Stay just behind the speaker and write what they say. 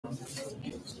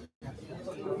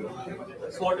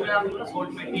Short में आप बोलो शॉर्ट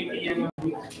में टीटीएम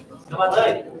बात है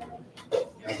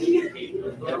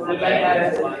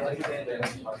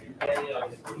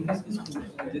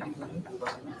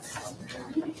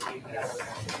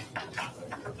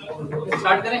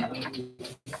स्टार्ट करें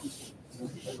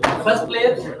first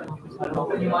player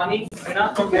doctor Himani Meena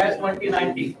from batch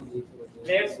 2019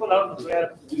 players को लाउड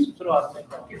शुरुआत में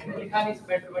किसने लिखा नहीं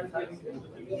बैटमैन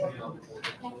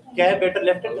क्या है better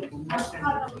left hand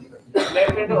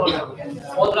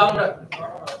all rounder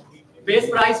base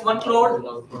price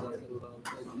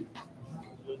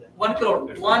 1 crore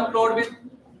 1 crore with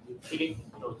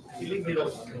healing zero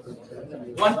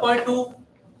 1.2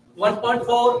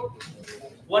 1.4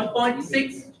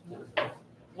 1.6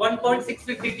 1.6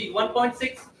 with DT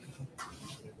 1.6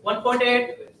 1.8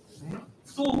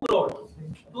 2 crore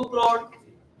 2 crore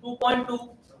 2.2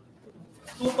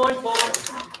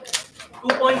 2.4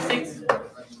 2.6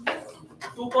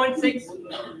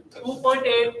 2.6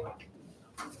 2.8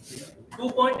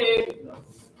 2.8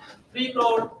 3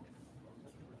 crore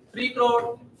 3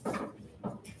 crore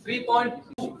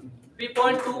 3.2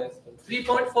 3.2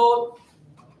 3.4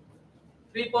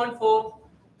 3.4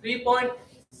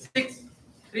 3.6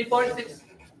 3.6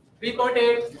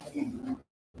 3.8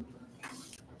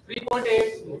 3.8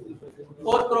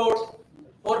 4 crore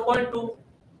 4.2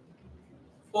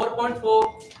 4.4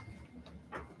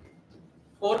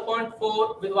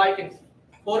 4.4 with Vikings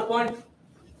 4.6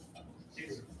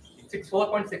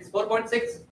 4.6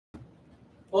 4.6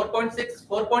 4.6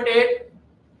 4.8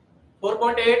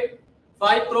 4.8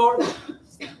 5 crore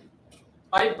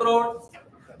 5 crore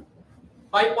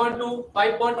 5.2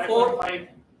 5.4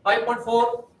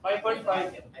 5.4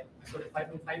 5.5 sorry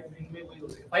 5.5 में वही हो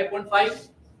गया 5.5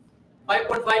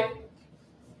 5.5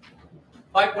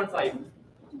 5.5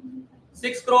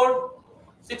 6 crore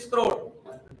 6 crore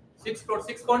 6 crore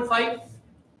 6.5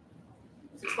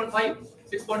 6.5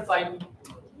 6.5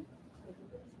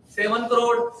 7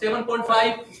 crore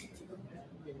 7.5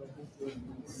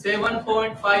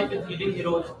 7.5 with healing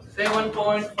heroes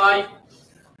 7.5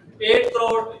 8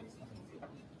 crore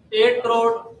 8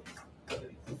 crore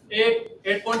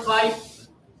 8.5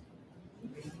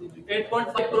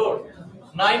 8.5 crore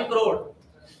 9 crore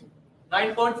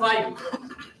 9.5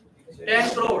 10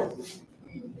 crore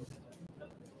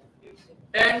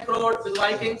 10 crore with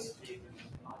Vikings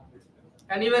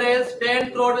anywhere else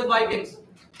 10 crore with Vikings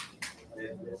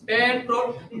 10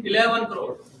 crore 11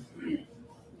 crore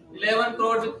 11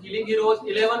 crore with healing heroes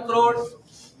 11 crore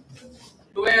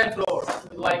 12 crore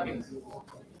with Vikings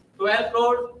 12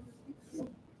 crore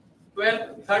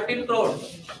 12 13 crore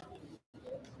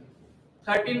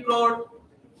 13 crore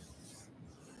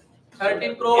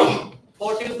 13 crore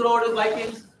 14 crore with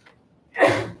Vikings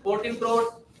 14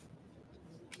 crore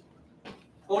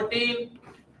 14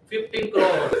 15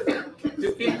 crore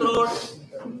 15 crore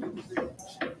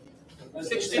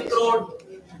 16 crore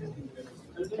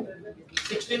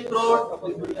 16 crore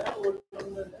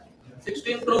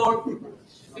 16 crore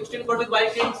 16 crore with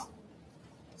Vikings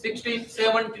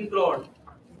 17 crore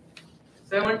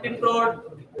 17 crore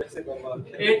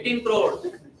 18 crore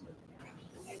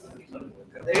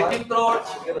 18 crore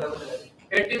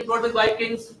 18 crore with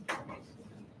Vikings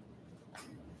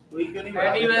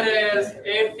anywhere else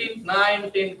 18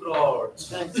 19 crore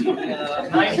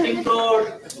 19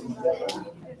 crore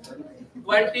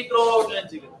 20 crore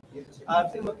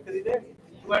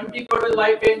 20 crore with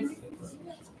Vikings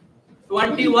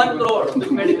 21 crore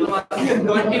with medical market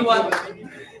 21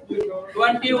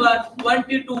 21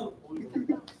 22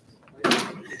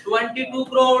 22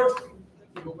 crore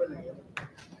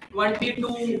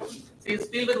 22 is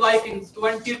still with Vikings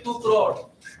 22 crore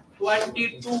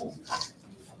 22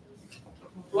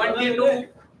 22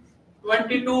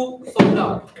 22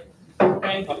 Sota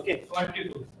and okay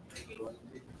 22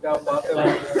 क्या बात है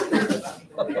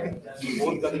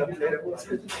बहुत गंदा player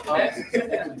है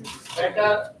बेटा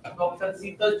doctor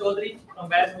Sheetal Chaudhary from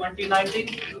batch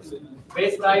 2019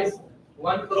 base price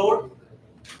 1 crore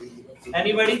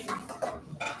anybody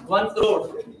 1 crore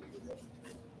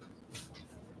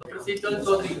Dr. Sheetal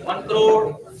Chaudhary 1 crore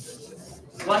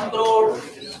 1 crore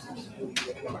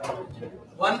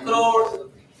 1 crore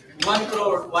 1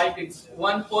 crore Vikings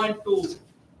 1.2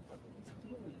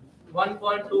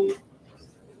 1.2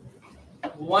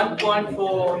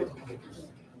 1.4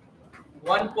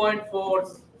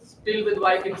 1.4 still with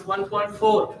Vikings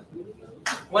 1.4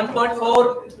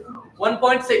 1.4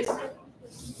 1.6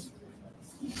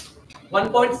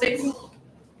 1.6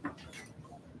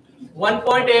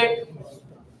 1.8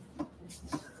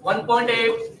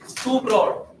 1.8 2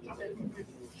 crore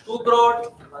 2 crore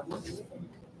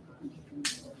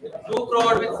 2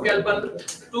 crore with scalpel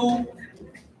 2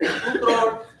 2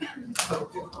 crore,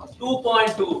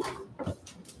 2.2,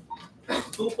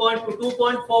 2.2,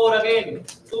 2.4 again,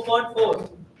 2.4,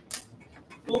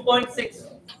 2.6,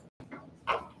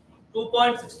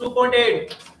 2.6,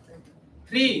 2.8,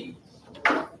 3,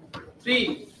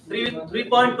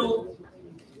 3.2,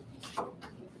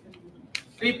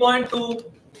 3.2,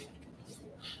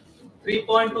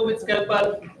 3.2 with scalpel,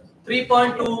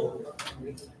 3.2,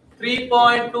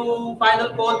 3.2, final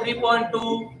call 3.2,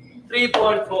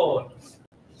 3.4,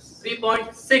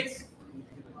 3.6,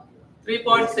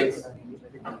 3.6,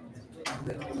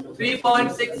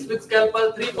 3.6 with scalpel,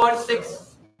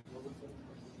 3.6,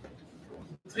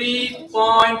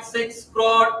 3.6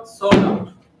 crore sold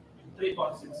out,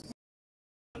 3.6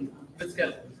 with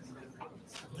scalpel.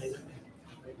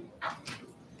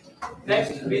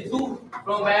 Next, Ritu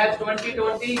from batch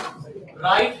 2020,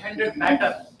 right-handed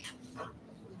pattern.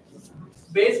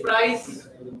 Base price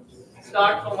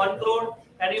start from 1 crore.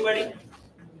 Anybody?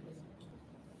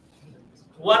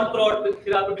 1 crore with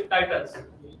therapeutic titles.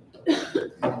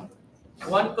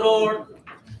 1 crore,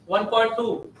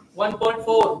 1.2,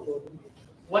 1.4,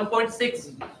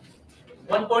 1.6,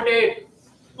 1.8,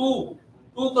 2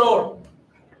 crore,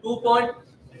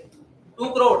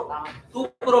 2.2 crore, 2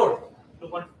 crore,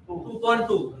 2.2,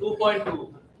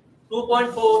 2.2,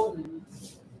 2.4,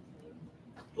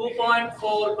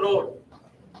 2.4 crore,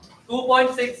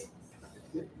 2.6,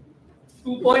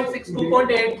 2.6,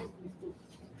 2.8,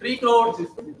 3 crore,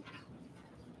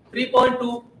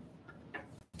 3.2,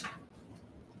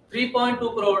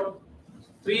 3.2 crore,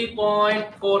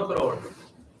 3.4 crore,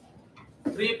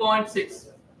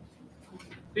 3.6,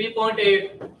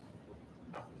 3.8,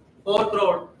 4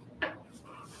 crore,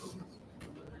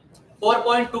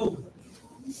 4.2,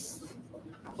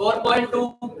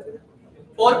 4.2,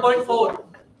 4.4,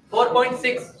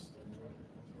 4.6,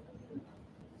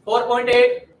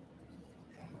 4.8,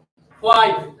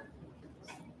 5,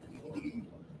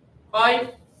 5,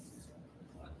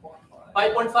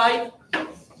 5.5,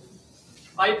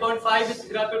 5.5 with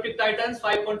therapeutic titans,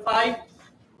 5.5,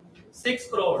 6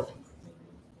 crore,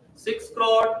 6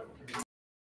 crore.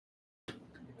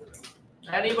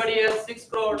 Anybody else? 6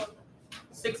 crore,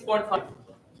 6.5,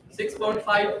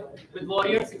 6.5 with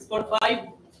warrior,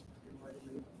 6.5.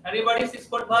 Anybody?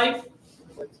 6.5,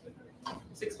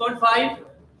 6.5.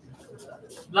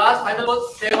 Last final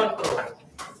was 7 crore,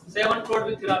 7 crore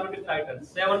with therapeutic titans,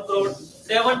 7 crore,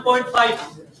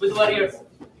 7.5 with warriors,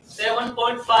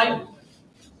 7.5,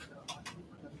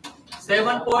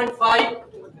 7.5,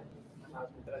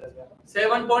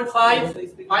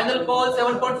 7.5, final call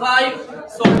 7.5,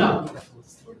 sold out.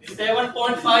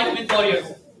 7.5 with warriors.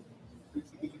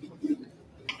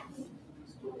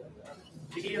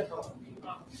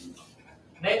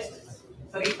 Next,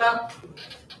 Sarita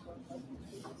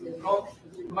from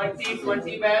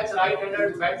 2020 batch,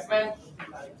 right-handed batsman.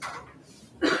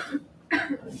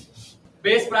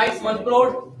 Base price 1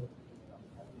 crore.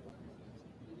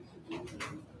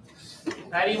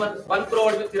 Anyone? 1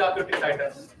 crore with therapeutic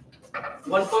titans.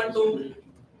 1.2,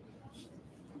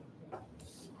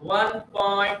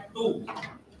 1.2,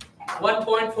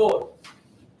 1.4,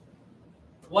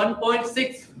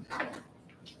 1.6,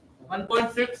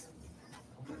 1.6,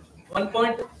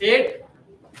 1.8,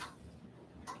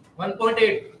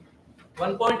 1.8,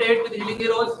 1.8 with healing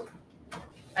heroes.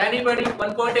 Anybody?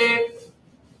 1.8,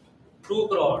 2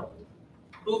 crore,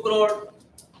 2 crore,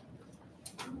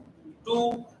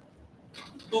 2,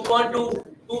 2.2,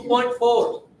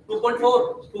 2.4,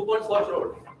 2.4, 2.4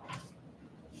 crore,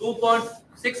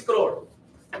 2.6 crore,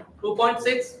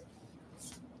 2.6,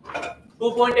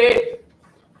 2.8,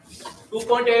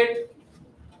 2.8,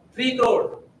 3 crore,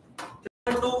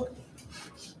 3.2,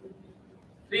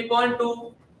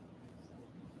 3.2,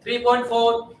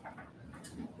 3.4,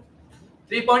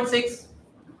 3.6,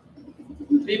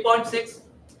 3.6,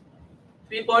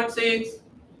 3.6,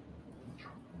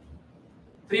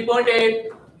 3.8,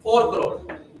 4 crore,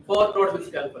 4 crore with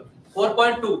scalpel,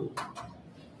 4.2,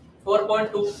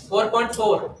 4.2,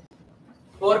 4.4,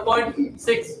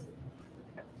 4.6,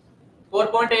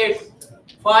 4.8,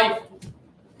 5,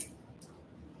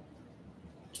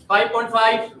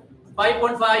 5.5,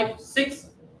 5.5,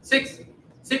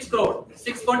 6 crore,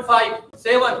 6.5,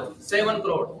 7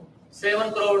 crore,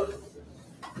 7 crore,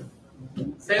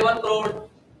 7 crore,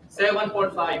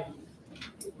 7.5,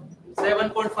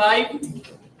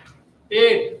 7.5,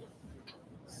 8,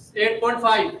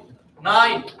 8.5,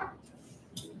 9,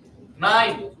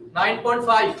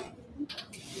 9.5,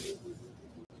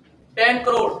 10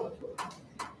 crore,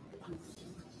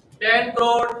 10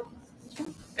 crore,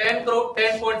 10 crore,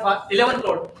 10.5, 11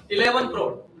 crore, 11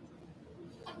 crore,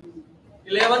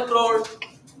 11 crore,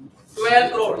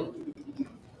 12 crore.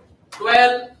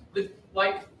 12 with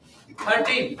white.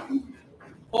 13,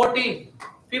 14,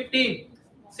 15,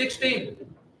 16,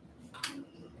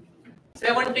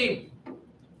 17.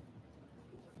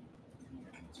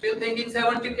 Still thinking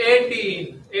 17,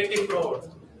 18. 18 crore.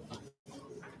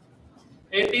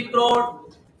 18 crore.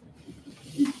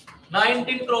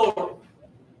 19 crore.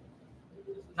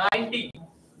 90.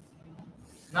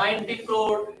 90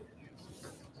 crore.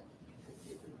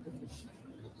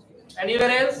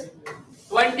 Anywhere else?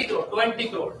 20 crore. 20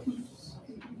 crore.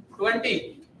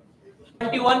 20.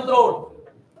 21 crore.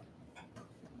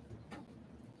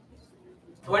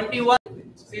 21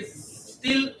 is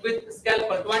still with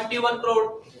scalper. 21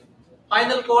 crore.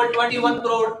 Final call 21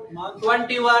 crore.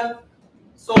 21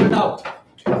 sold out.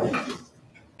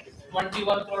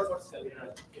 21 crore for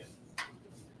scalper.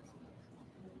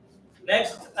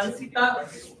 Next, Ansita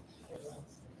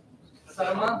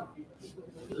Sharma,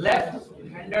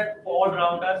 left-handed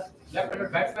all-rounder,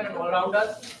 left-handed batsman and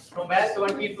all-rounder from match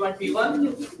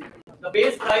 2021. The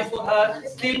base price for her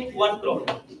still 1 crore.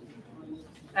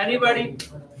 Anybody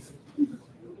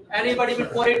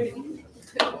before it?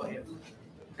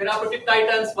 Therapeutic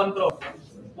Titans 1 crore.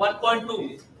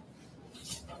 1.2.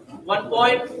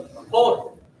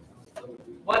 1.4.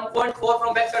 1.4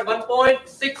 from backside.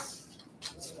 1.6.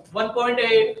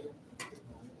 1.8.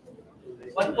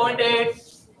 1.8.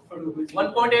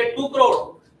 1.8. 2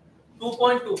 crore.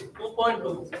 2.2.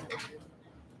 2.2.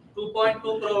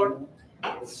 2.2 crore.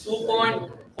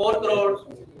 2.4 crore.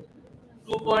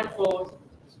 2.4.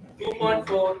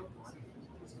 2.4.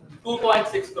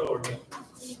 2.6 crore.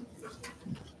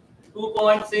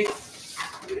 2.6.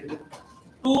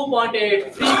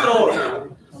 2.8. 3 crore.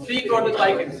 3 crore with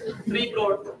Vikings. 3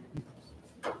 crore.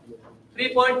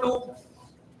 3.2.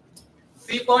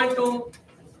 3.2.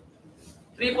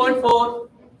 3.4.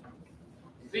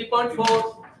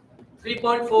 3.4.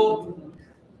 3.4.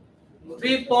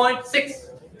 3.6.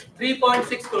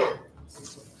 3.6 crore.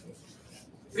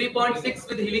 3.6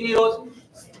 with Healing Heroes.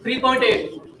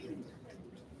 3.8.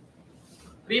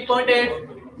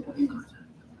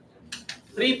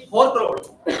 3.8. 4 crore.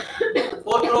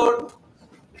 4 crore.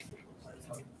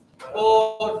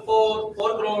 4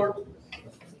 crore.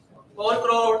 4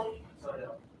 crore.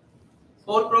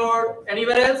 4 crore.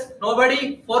 Anywhere else?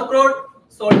 Nobody? 4 crore.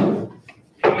 Sold.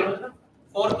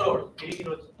 4 crore.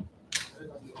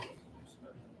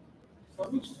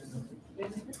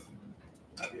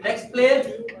 Next player,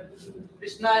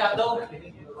 Krishna Yadav,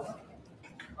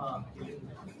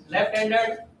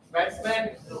 left-handed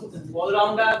batsman,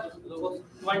 all-rounder,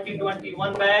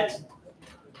 2021 batch.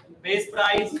 Base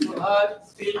price for her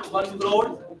still 1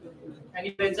 crore.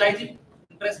 Any franchisee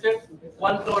interested?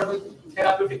 1 crore with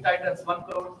Therapeutic Titans. 1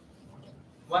 crore.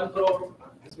 1 crore.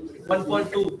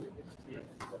 1.2.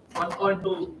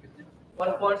 1.2.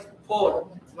 1.4.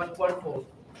 1.4.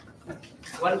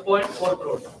 1.4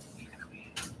 crore.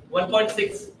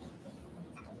 1.6.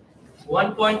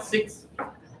 1.6.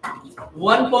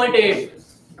 1.8.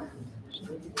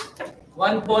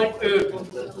 1.8.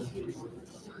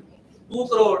 2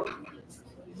 crore.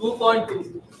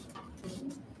 2.2.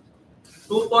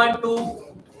 2.2.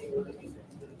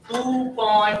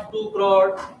 2.2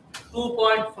 crore.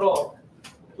 2.4.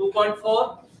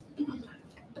 2.4.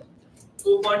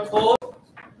 2.4.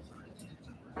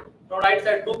 From right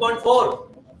side. 2.4.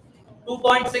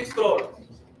 2.6 crore.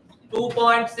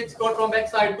 2.6 crore from back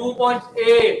side.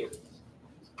 2.8.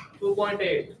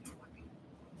 2.8.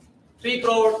 3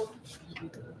 crore.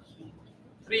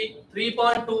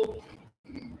 3.2.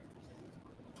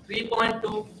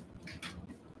 3.2.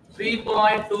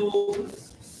 3.2.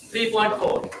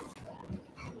 3.4.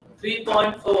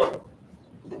 3.4.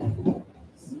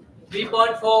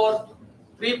 3.4.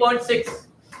 3.6.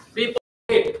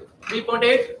 3.8.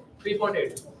 3.8.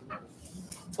 3.8.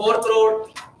 4 crore.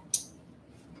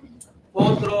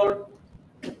 4 crore.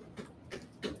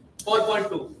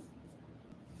 4.2.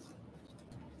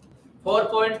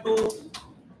 4.2.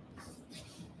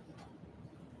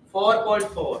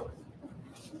 4.4.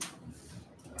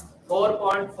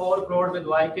 4.4 crore with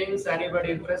Vikings.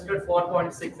 Anybody interested?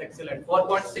 4.6. Excellent.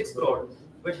 4.6 crore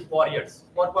with Warriors.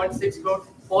 4.6 crore.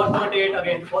 4.8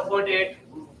 again. 4.8.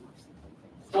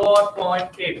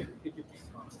 4.8.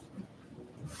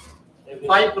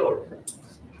 5 crore.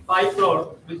 5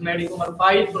 crore with Medikumar.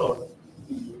 5 crore.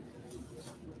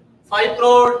 5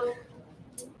 crore.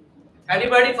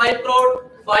 Anybody? 5 crore.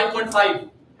 5.5.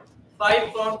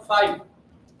 5.5.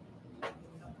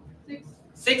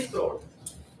 6 crore.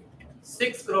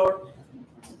 6 crore.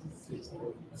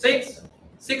 6.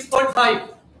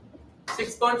 6.5.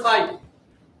 6.5.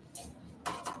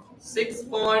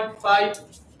 6.5.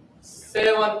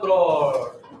 7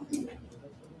 crore.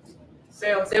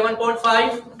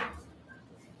 7.5.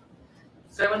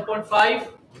 7.5.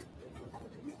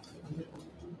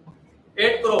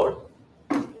 8 crore.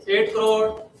 8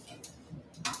 crore.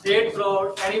 8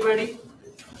 crore. Anybody?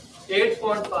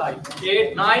 8.5.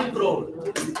 8. 9 crore.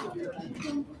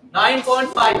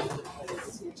 9.5.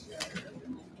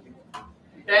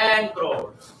 10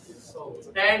 crore.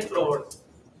 10 crore.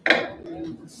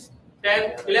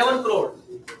 10. 11 crore.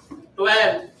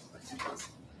 12.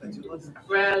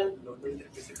 12.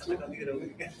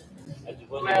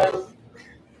 12.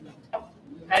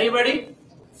 Anybody?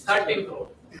 13 crore.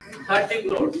 13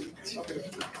 crore.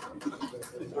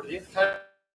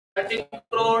 13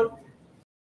 crore.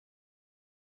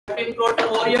 13 crore for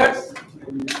warriors.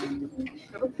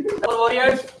 For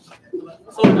warriors.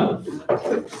 Sold out.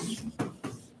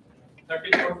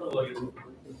 13 crore for warriors.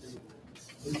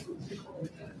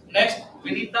 Next,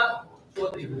 Vinita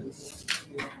Chaudhary.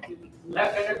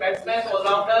 Left-handed batsman,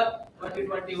 all-rounder,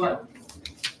 2021.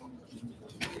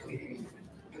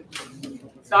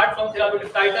 Start from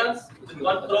Therapeutic Titans with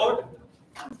 1 crore.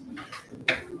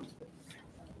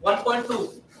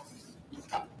 1.2.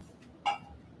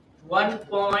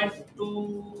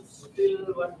 1.2, still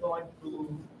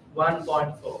 1.2,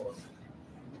 1.4.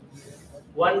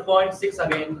 1.6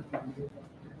 again.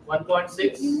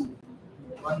 1.6.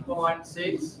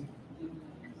 1.6.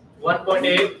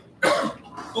 1.8.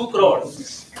 2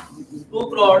 crores. 2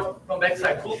 crores from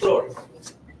backside. 2 crores.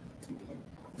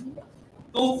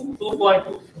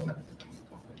 2.2.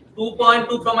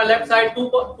 2.2 from my left side.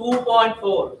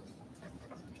 2.4.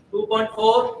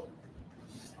 2.4.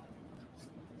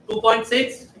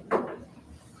 2.6.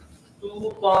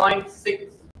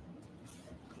 2.6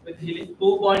 with healing.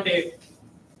 2.8.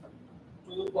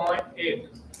 2.8.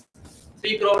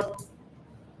 3 crores.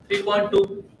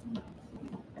 3.2.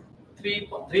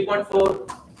 3.4.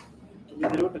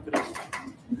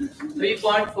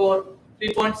 3.4.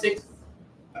 3.6.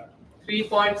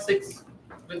 3.6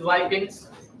 with Vikings.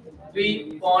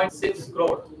 3.6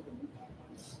 crore.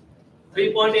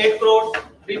 3.8 crore.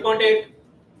 3.8.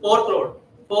 4 crore.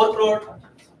 4 crore.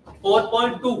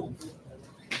 4.2.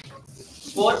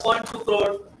 4.2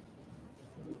 crore.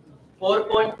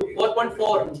 4.2.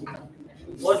 4.4.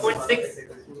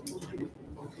 4.6.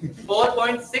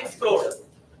 4.6 crore.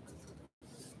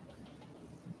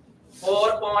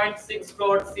 4.6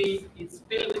 crore. See, it's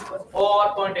still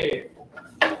 4.8.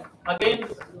 Again,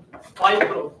 5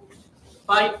 crore.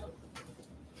 5.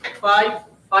 5.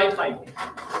 5. 5.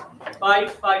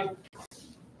 5. 5.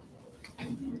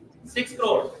 6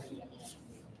 crore.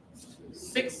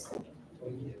 6.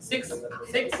 6.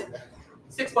 6.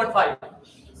 6.5.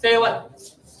 7.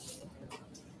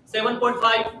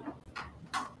 7.5.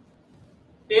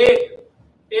 8.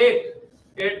 8.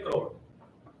 8 crore.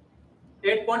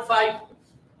 8.5.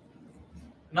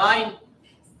 9.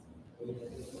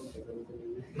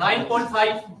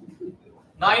 9.5.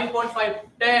 9.5.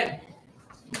 10.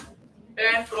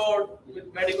 10 crore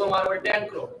with Medico Marvel. 10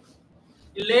 crore.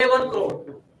 11 crore.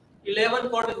 11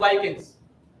 crore with Vikings.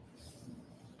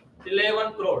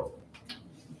 11 crore.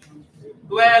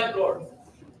 12 crore.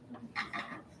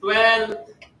 12.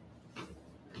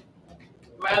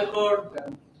 12 crore.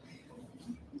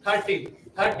 13.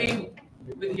 13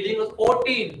 with healing was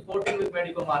 14. 14 with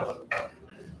Medico Marvel.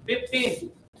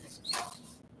 15.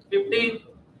 15.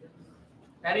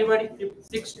 Anybody?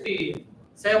 16.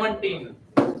 17.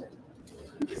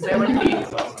 17.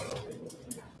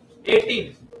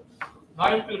 18.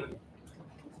 19.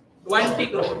 20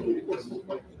 crore.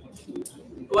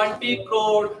 20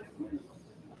 crore.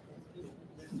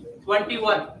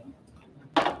 21.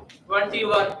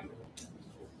 21.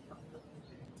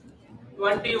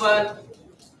 21.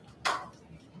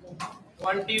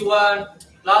 21.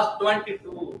 Last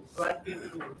 22.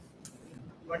 22.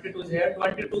 22 is here.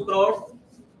 22 crore.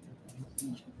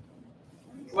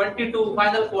 22.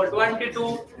 Final call.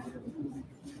 22.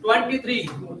 23.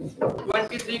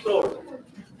 23 crore.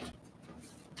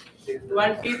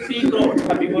 23 crore.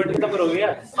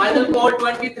 Final call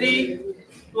 23.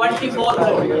 24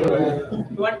 crore.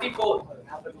 24.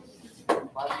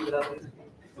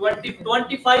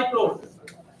 25 crore.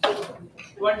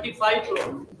 25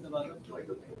 crore.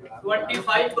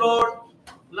 25 crore.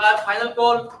 Last final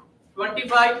call.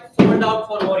 25. Sold out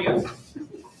for Warriors.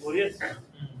 Warriors.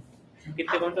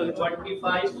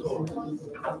 25 crore.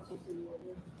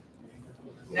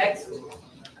 Next.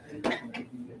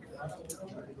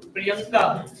 Priyanka.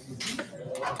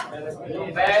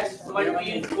 Batch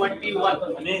 2021.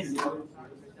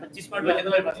 25 minute बचे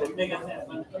तुम्हारे पास।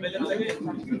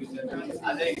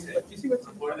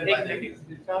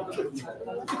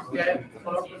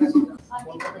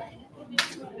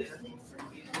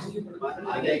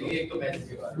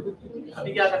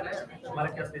 अभी क्या करना है हमारा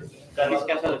क्या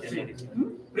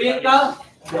Priyanka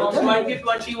from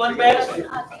 2021 batch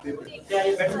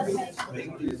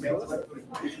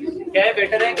क्या है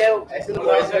बेटर है क्या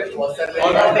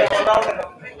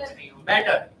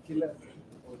better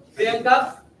Priyanka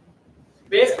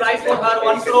base price for her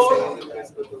 1 crore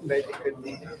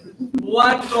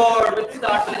 1 crore with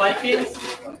start to Vikings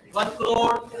 1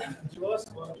 crore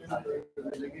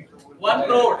 1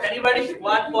 crore anybody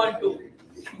 1.2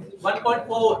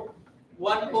 1.4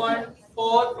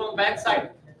 1.4 from back side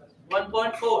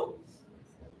 1.4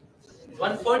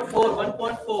 1.4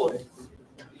 1.4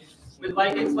 with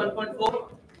Vikings 1.4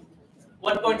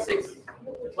 1.6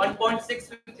 1.6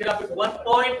 with Therapy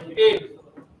 1.8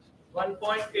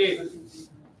 1.8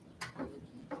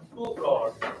 2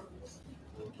 crore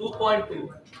 2.2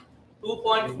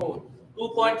 2.4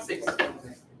 2.6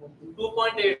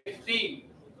 2.8 3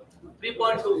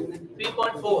 3.2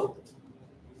 3.4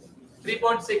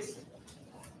 3.6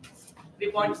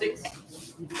 3.6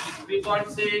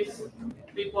 3.6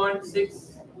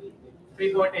 3.6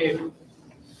 3.8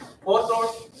 4 crore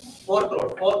 4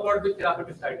 crore with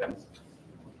therapeutic items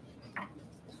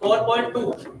 4.2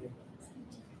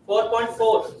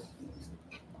 4.4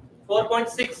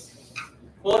 4.6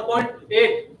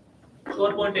 4.8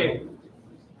 4.8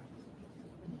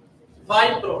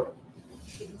 5 crore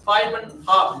 5 and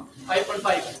half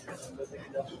 5.5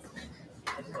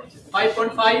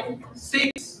 5.5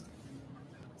 6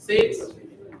 6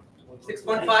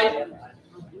 6.5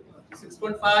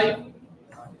 6.5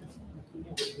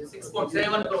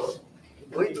 6.7 crore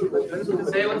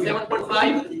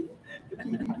 7.5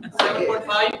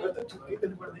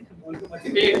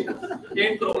 7.5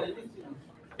 8 crore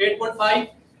 8.5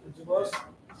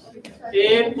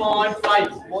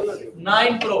 8.5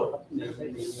 9 crore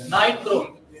 9 crore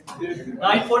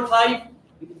 9.5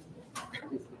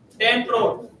 10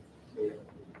 crore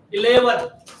 11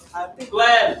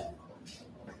 12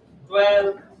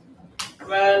 12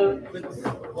 12 with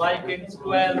Vikings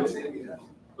 12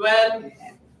 12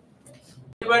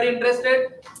 anybody interested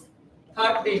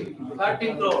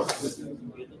 13 crore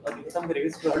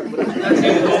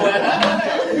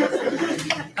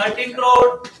 13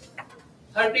 crore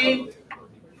 13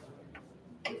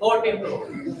 14 crore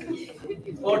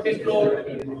 14 crore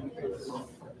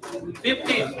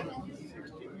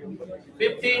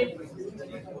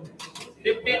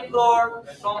 15 crore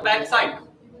from back side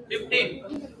 15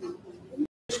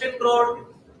 16 crore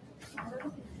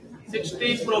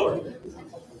 16 crore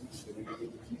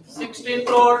 16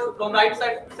 crore from right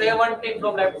side 17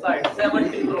 from left side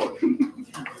 17 crore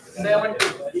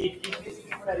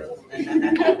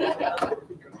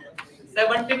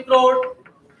 17 crore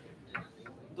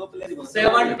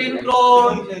 17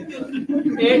 crore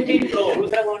 18 crore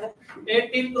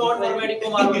 18 crore for medico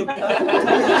market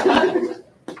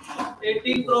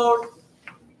 18 crore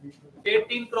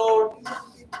 18 crore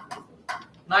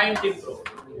 19 crore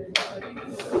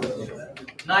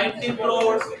 19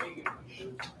 crores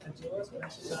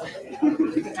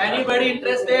anybody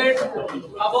interested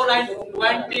above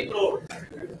 20 crore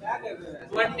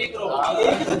 20 crore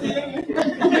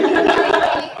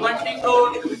 20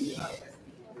 crore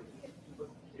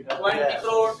 20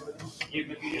 crore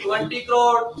 20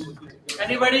 crore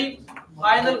anybody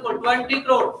final for 20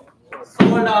 crore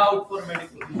sold out for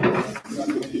medical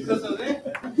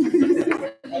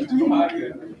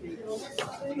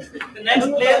the next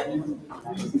player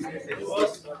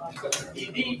was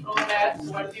ED from match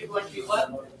 2021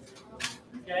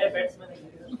 क्या है batsman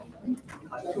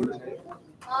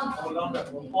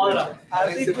all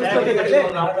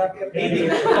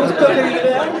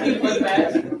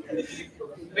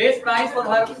base price for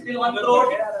her still 1 crore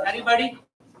anybody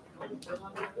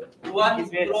 1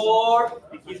 crore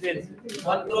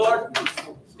 1 crore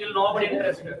still nobody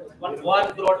interested 1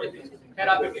 crore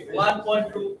therapeutic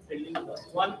 1.2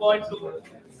 1.2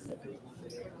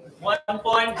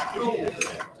 1.2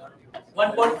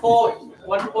 1.4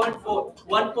 1.4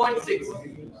 1.6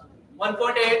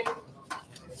 1.8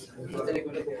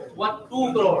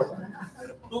 2 crore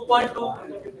 2.2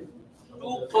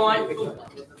 2.2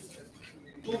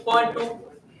 2.2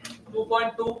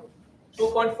 2.2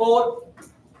 2.4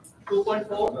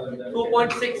 2.4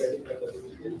 2.6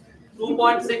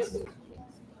 2.6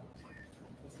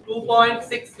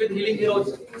 2.6 with healing heroes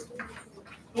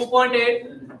 2.8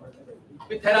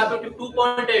 with therapeutic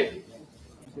 2.8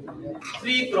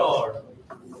 3 crore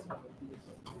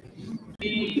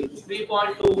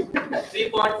 3.2,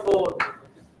 3.4,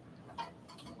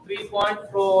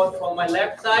 3.4 from my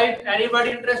left side.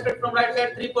 Anybody interested from right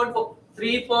side? 3.4,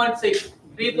 3.6,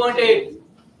 3.8,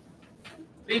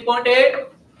 3.8,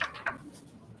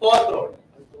 4 crore,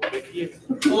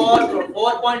 4 crore,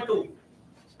 4.2,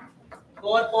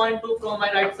 4.2 from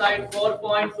my right side,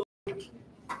 4.2,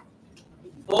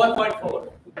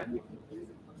 4.4,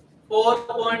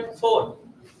 4.4.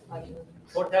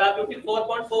 For therapeutic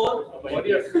 4.4,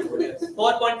 warriors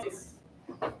 4.6.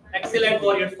 Excellent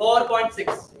warriors 4.6,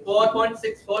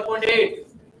 4.6, 4.8,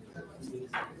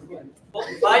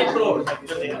 5 crore,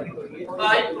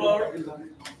 5 crore,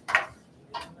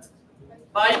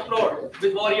 5 crore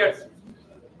with warriors.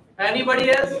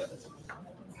 Anybody else?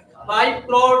 5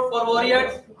 crore for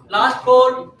warriors. Last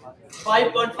call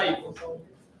 5.5,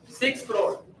 6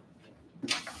 crore,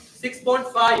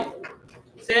 6.5,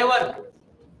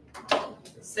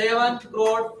 7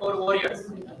 crore for warriors.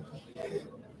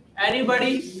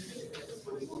 Anybody?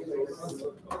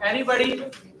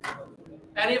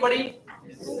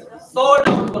 Sold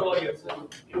out for warriors.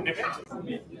 Next.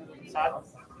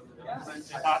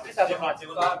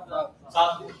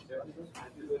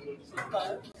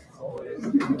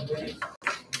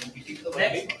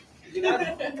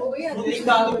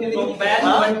 From batch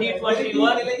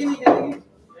 2021.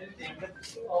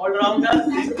 All rounders.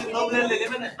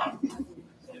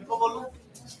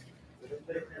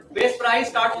 Base price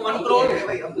starts 1 crore.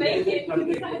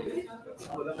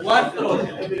 1 crore.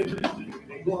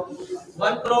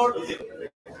 1 crore.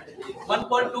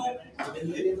 1.2.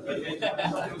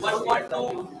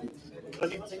 1.2.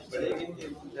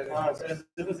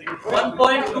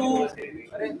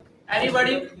 1.2.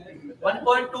 Anybody?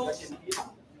 1.2.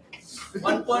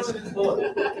 1.4.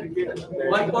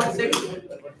 1.6.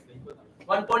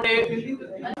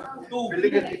 1.8. 2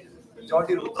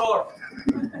 crore.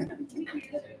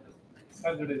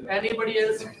 Anybody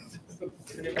else? 2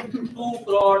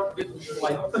 crore with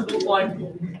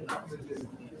 2.2.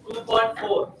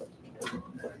 2.4.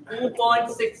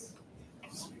 2.6.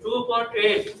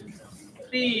 2.8.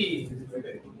 3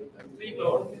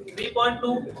 crore. 3.2.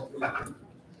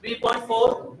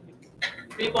 3.4.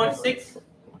 3.6.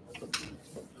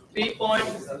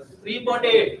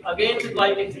 3.8. Again with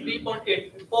Vikings.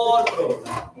 3.8. 4 crore.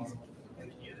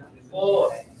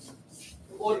 4.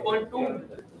 4.2.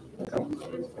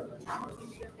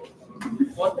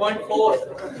 4.4.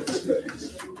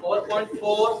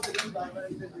 4.4.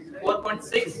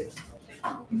 4.6.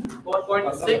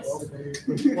 4.6.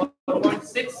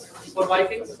 4.6 for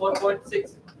Vikings.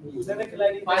 4.6.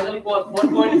 Final call.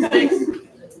 4.6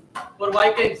 for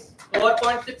Vikings.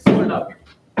 4.6 sold out.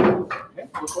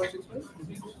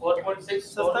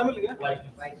 4.6 for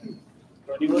Vikings.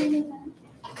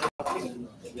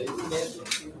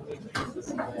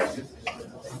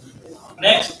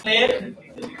 Next player,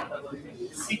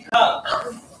 Sikha,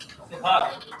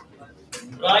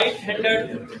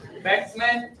 right-handed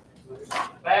batsman,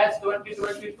 batch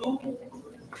 2022.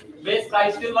 Base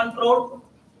price still 1 crore.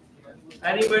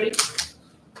 Anybody?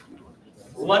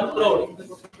 1 crore.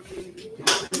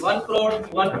 1 crore.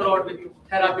 1 crore with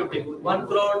therapeutic. 1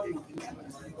 crore.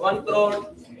 1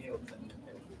 crore.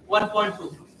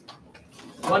 1.2.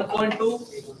 1.2.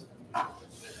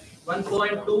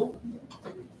 1.2.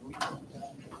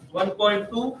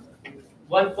 1.2,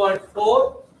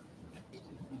 1.4,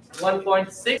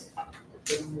 1.6,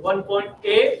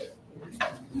 1.8,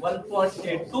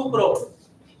 1.8, 2 crore,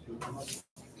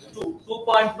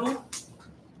 2.2,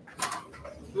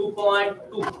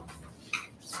 2.2,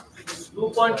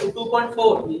 2.2, 2.4,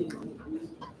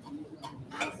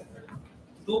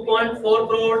 2.4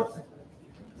 crore,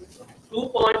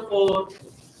 2.4,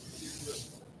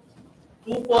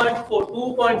 2.4,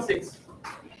 2.6,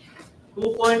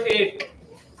 2.8,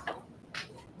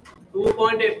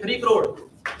 2.8, 3 crore,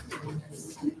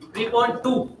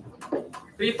 3.2,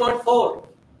 3.4,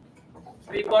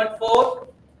 3.4,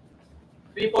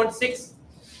 3.6,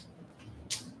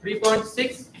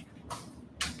 3.6,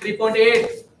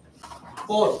 3.8, 4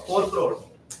 crore,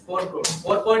 4 crore,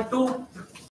 4.2,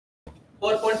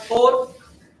 4.4,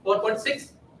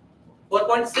 4.6,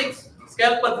 4.6,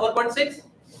 scalper 4.6,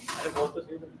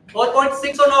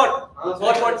 4.6 or not?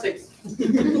 4.6,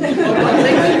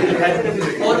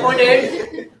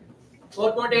 4.6,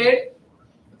 4.8,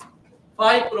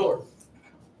 5 crore,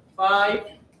 5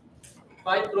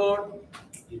 crore,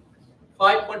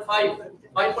 5.5,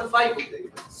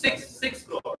 5.5, 6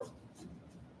 crore,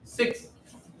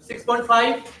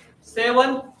 6.5,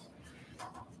 7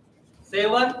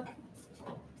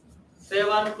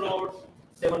 crore,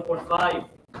 7.5,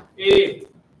 8,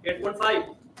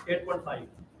 8.5, 8.5,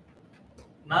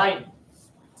 9,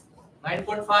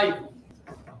 9.5,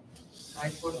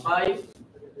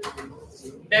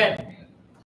 10,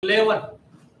 11,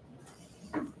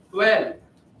 12,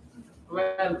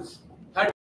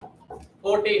 13,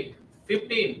 14,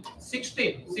 15,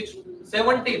 16,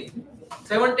 17,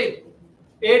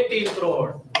 18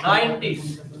 crore, 90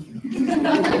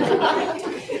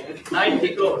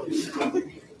 crore,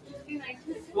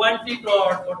 20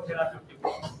 crore for therapeutic,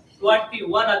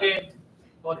 21 again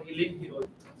for healing heroes,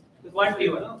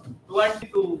 21,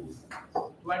 22,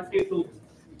 22,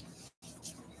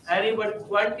 anybody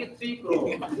 23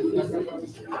 crore,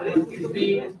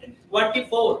 23,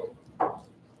 24,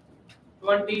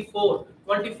 24,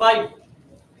 25,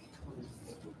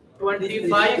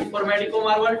 25 for Medico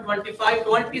Marvel, 25,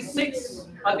 26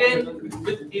 again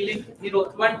with healing hero,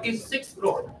 26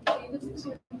 crore,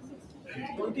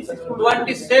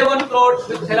 27 crore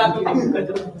with therapeutic,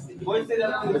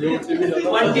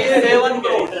 27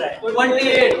 crore,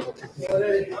 28,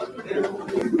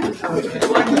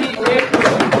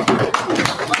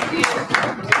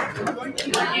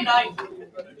 29,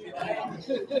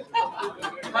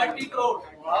 30 crore,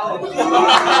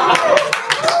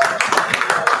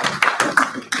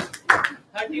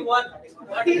 31,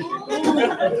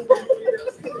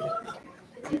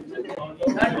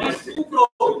 32 crore,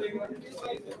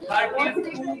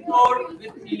 32 crore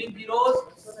with healing heroes.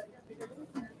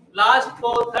 Last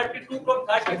for 32 crore,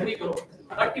 33 crore,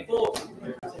 34,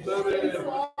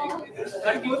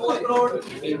 34 crore,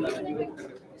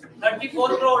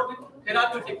 34 crore with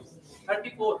therapeutics,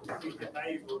 34,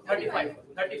 35, 35,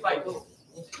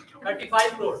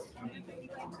 35 crore,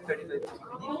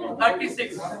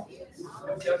 36,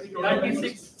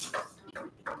 36,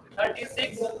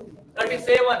 36,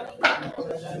 37,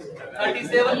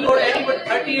 37 crore, anybody,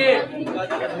 38,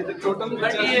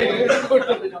 38,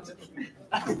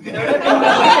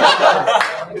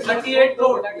 38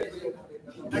 crore,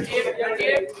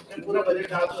 38, पूरा budget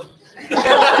डाल दो,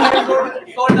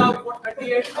 sold out for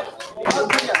 38.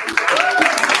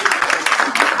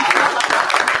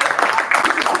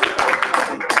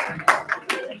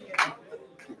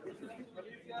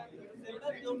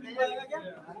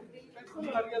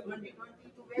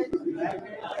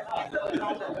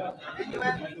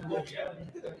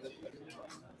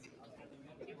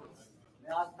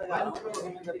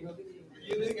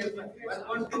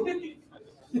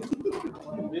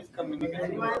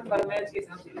 Anyone per match के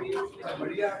हिसाब से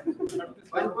बढ़िया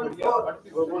 1.4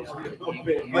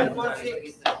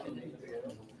 1.6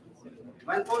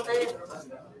 1.8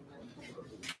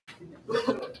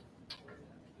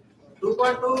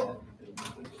 2.2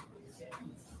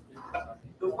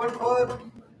 2.4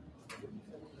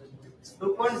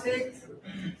 2.6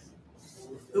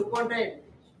 2.8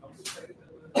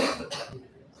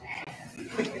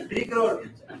 3 crore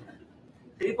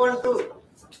 3.2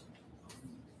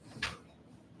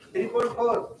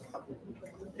 3.4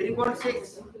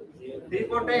 3.6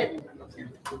 3.8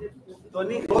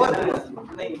 Tony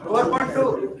 4.2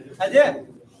 Ajay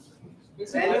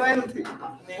anyone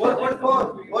 4.4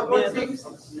 4.6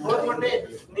 4.8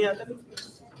 नहीं आता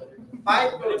 5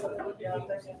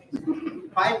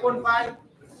 5.5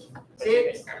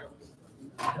 6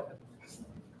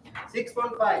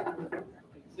 6.5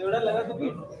 एवढा लगा तो हो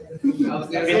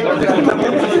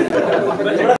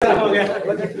गया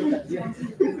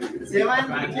 7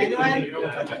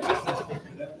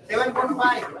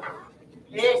 7.5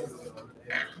 8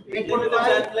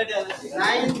 8.5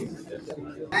 9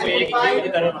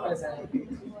 9.5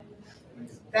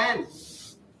 10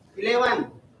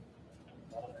 11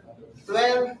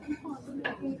 12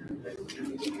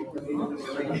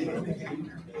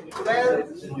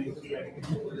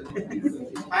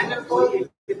 final score 12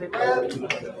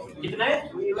 कितना है?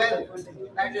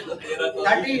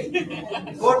 13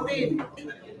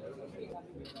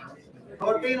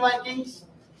 14 Vikings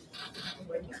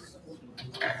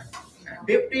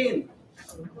 15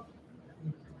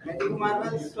 Medico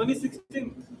Marvels 2016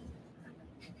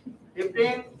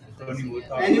 15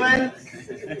 anyone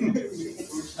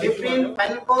 15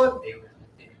 final score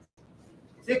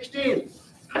 16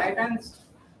 Titans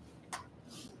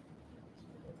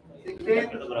 16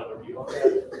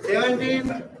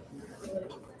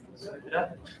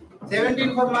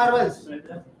 17 for Marvels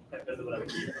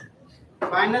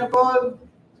final score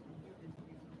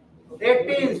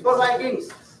 18 for Vikings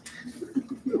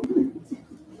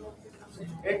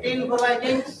 18 for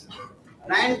Vikings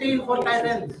 19 for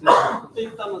Titans 20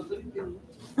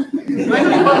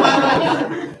 for Marvels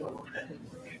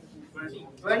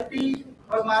 20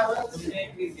 for Marvels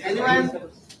anyone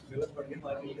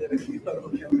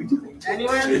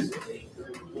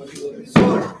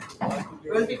sold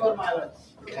 20 for Marvels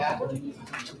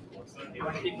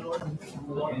 20 crore.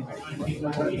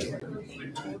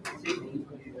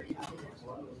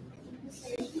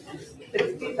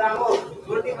 60 Tango,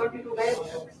 2022 guys.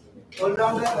 All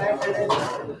rounder right hand.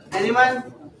 Anyone?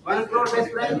 1 crore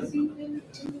best price.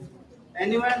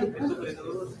 Anyone?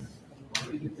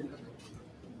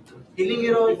 Healing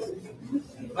heroes.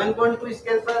 1.2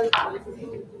 scalpel.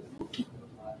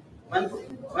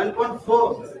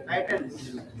 1.4 items.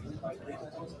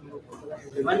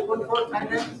 1.4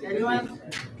 items. Anyone?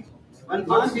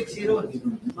 1.6 heroes.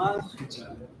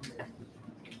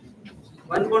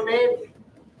 1.8.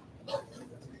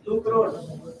 2 crore.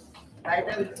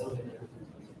 Titans.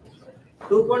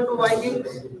 2.2 Vikings.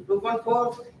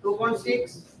 2.4.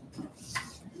 2.6.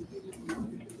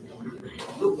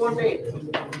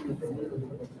 2.8.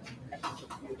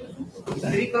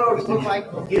 3 crores for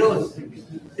heroes.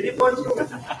 3.2.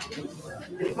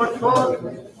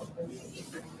 3.4.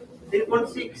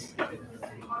 3.6.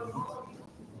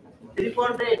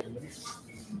 3.8.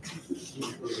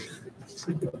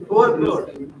 4 crore.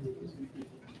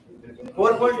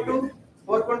 4.2.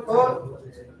 4.4.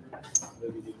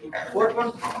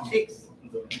 4.6.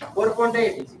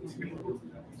 4.8.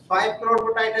 5 crore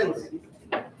for Titans.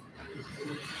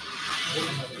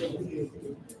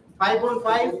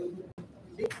 5.5.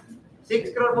 6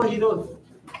 crore for heroes.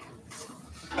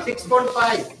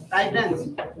 6.5 Titans.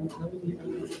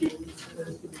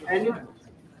 Anyone?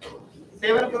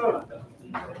 7 crore.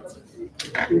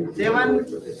 7.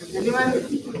 Anyone?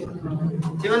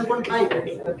 7.5.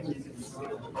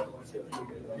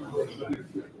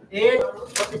 8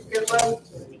 for scalpel.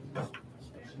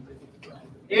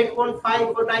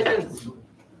 8.5 for Titans.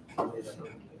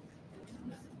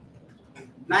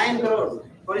 9 crore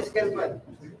for scalpel.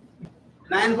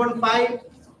 9.5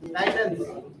 Titans.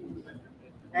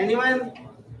 Anyone?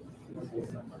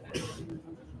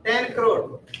 10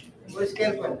 crore for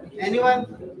scalpel. Anyone?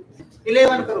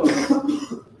 11 crore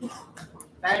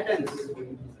Titans.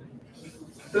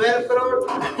 12 crore.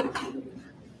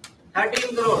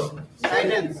 13 crore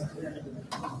Titans.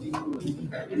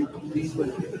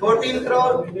 14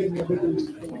 crore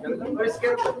for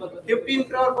scalpel. 15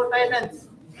 crore for Titans.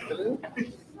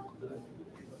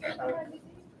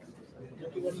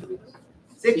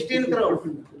 16 crore.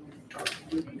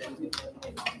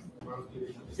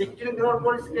 16 crore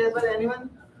for scalpel. Anyone?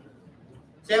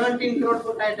 17 crore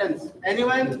for Titans.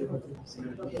 Anyone?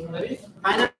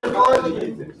 Final call.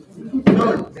 No.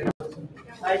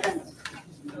 Titans.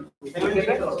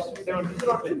 17 crore.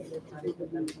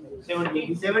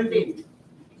 17.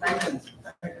 Titans.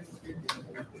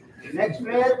 Next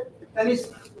player, Tanis.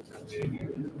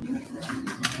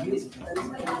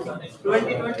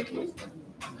 2022.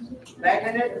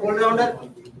 Right-handed all-rounder.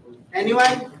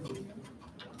 Anyone?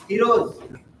 Heroes.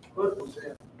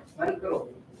 1 crore.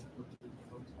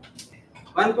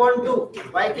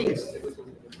 1.2 Vikings.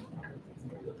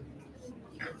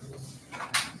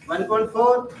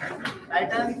 1.4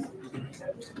 Titans.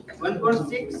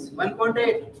 1.6.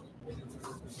 1.8.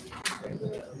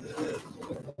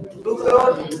 2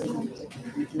 crore.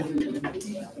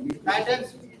 Titans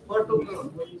for 2 crore.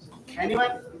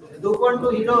 Anyone?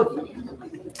 2.2 heroes.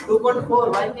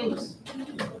 2.4 Vikings.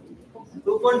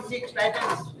 2.6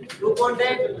 Titans.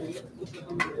 2.8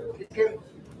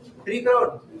 3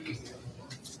 crore.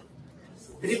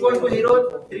 3.2 heroes.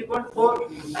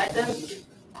 3.4 Titans.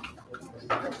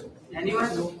 Anyone?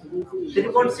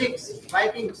 3.6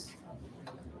 Vikings.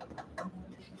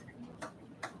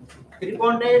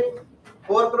 3.8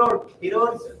 4 crore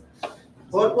heroes.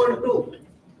 4.2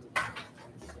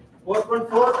 4.4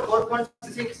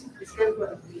 4.6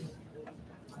 scalpel.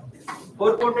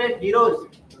 4.8 heroes.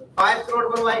 5 crore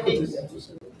for Vikings.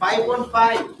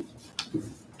 5.5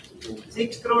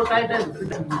 6 crore Titans.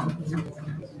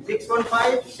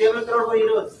 6.5 7 crore for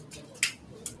heroes.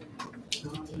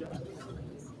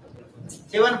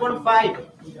 7.5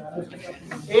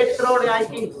 8 crore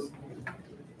Vikings.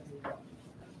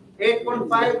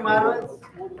 8.5 Marvels.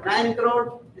 9 crore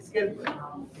scalpel.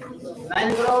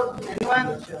 9 crore. Anyone?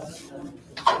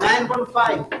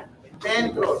 9.5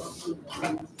 10 crore.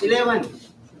 11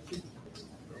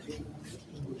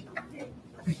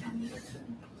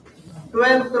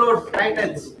 12 crore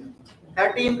Titans.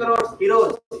 13 crore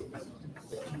heroes.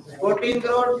 14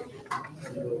 crore.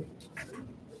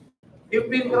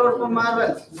 15 crore for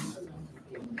Marvels.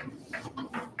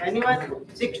 Anyone?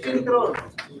 16 crore.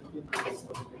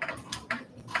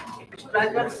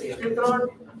 Strikers 16 crore.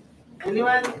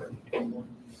 Anyone?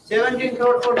 17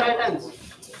 crore for Titans.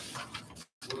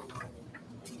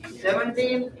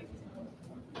 17.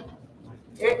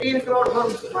 18 crore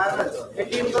for Marvels.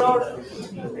 18 crore.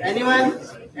 Anyone?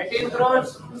 18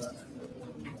 crores.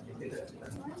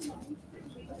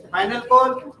 Final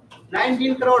call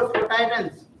 19 crores for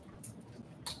Titans.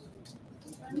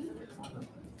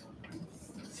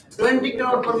 20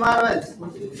 crore for Marvels.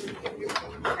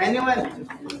 Anyone?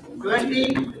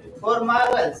 20 for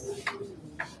Marvels.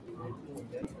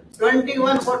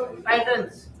 21 for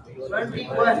Titans.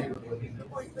 21.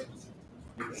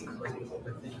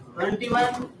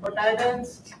 21 for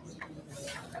Titans.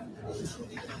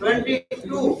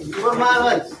 22 for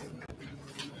Marvels.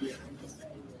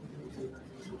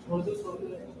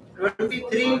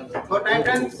 23 for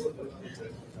Titans.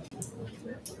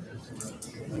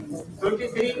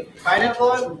 23 final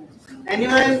call.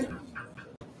 Anyone?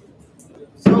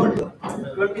 Sold.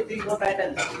 23 for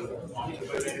Titans.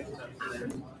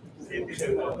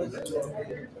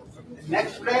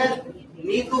 Next player,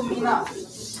 Neetu Meena.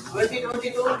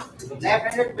 2022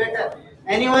 left-handed batter.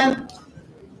 Anyone?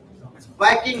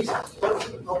 Vikings.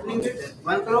 Opening bid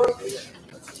 1 crore.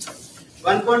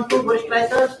 1.2 for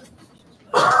strikers.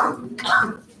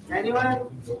 Anyone?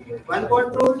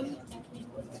 1.2.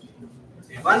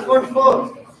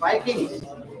 1.4 Vikings.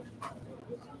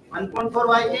 1.4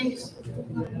 Vikings.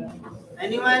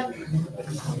 Anyone?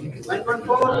 1.4.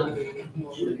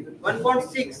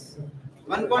 1.6.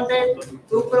 1.8.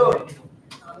 2 crore.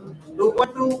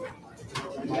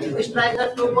 2.2 striker.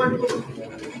 2.2.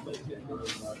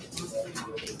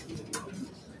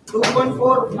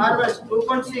 2.4 Marvels.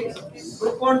 2.6.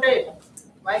 2.8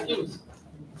 Vikings.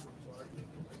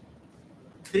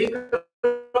 3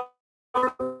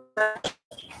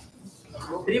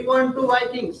 3.2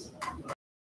 Vikings.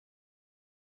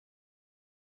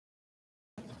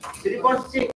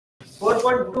 3.6.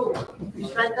 4.2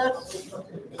 strikers.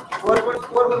 4.4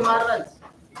 for Marvels.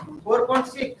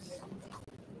 4.6.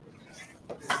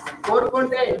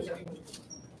 4.8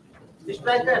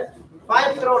 striker.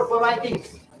 5 crore for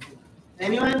Vikings.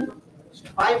 Anyone?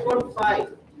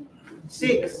 5.5.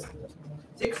 6.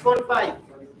 6.5.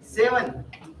 7.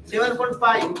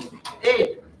 7.5.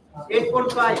 8.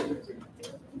 8.5.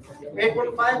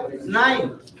 8.5.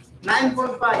 9.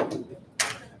 9.5.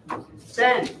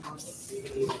 10.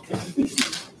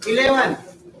 11.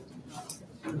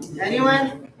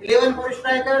 Anyone? 11 for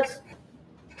strikers.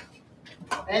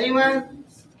 Anyone?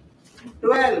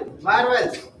 12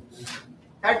 Marvels.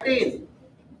 13.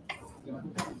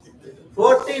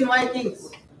 14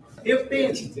 Vikings.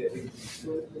 15.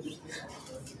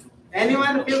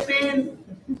 Anyone? 15.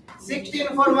 16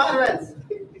 for Marvels.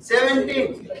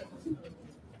 17.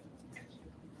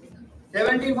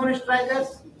 17 for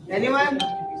strikers. Anyone?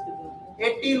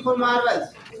 18 for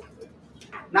Marvels.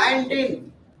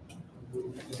 19.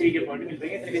 ठीक है point मिल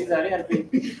जाएंगे तेरे कैसे जा रहे हैं यार पे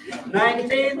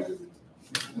 19.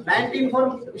 19 for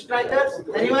strikers.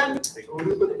 Anyone?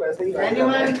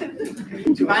 Anyone?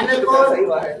 Final call.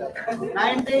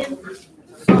 19.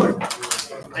 Sold.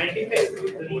 19 पे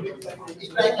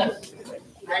Strikers.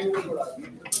 19.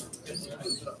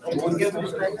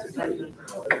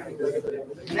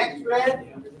 Next player,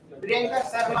 Priyanka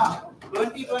Sharma,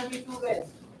 2022 base.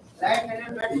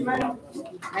 Right-handed batsman.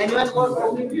 Anyone for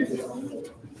opening bid?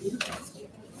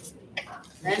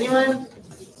 Anyone?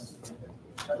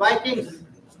 Vikings.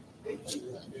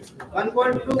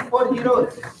 1.2 for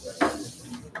Heroes.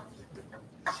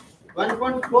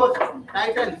 1.4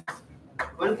 Titans.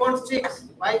 1.6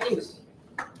 Vikings.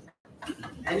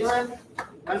 Anyone?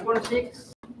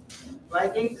 1.6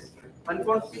 Vikings.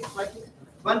 1.6 Vikings.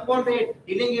 1.8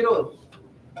 Healing Heroes.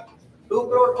 2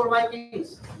 crore for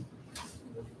Vikings.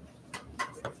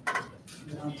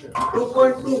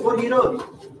 2.2 for Heroes.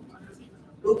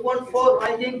 2.4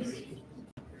 Vikings.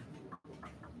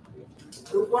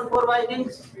 2.4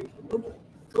 Vikings.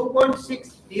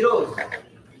 2.6 Heroes.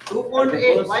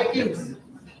 2.8 Vikings.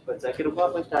 बच्चा के रुपया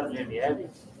अपन start में दिया है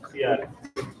यार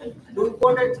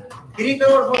 2.8 3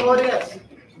 crore for Warriors.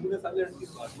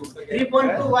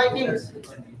 3.2 Vikings.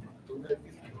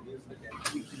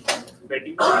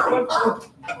 Batting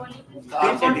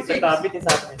 3.6 आप भी थे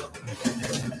साथ में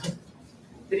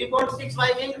 3.6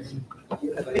 Vikings.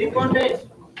 3.8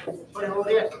 for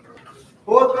Warriors.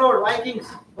 4 crore Vikings.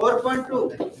 4.2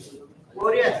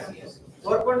 Warriors.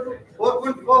 4.2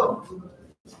 4.4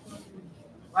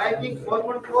 Vikings.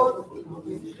 4.4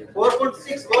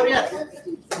 4.6 Warriors.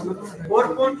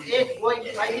 4.8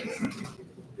 Vikings.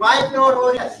 5 crore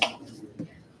Warriors.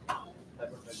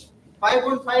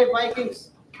 5.5 Vikings.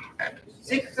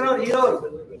 6 crore Heroes.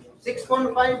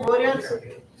 6.5 Warriors.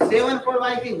 7 for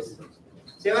Vikings.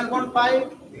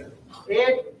 7.5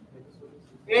 8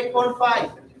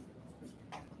 8.5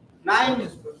 9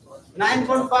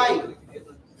 9.5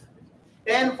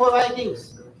 10 for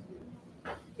Vikings.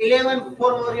 11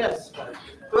 for Warriors.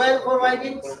 12 for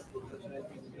Vikings.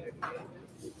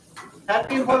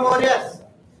 13 for Warriors,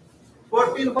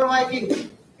 14 for Vikings,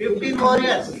 15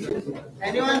 Warriors.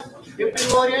 Anyone?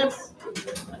 15 Warriors,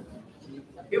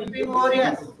 15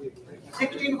 Warriors,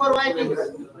 16 for Vikings,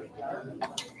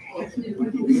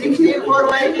 16 for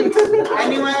Vikings.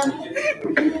 Anyone?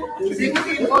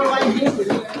 16 for Vikings,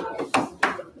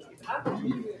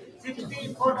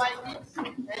 16 for Vikings.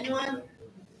 Anyone?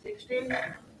 16.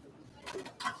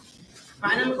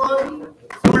 Final score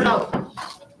sold out.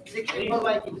 16 for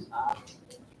Vikings.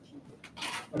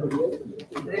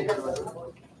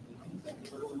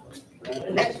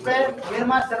 Next player,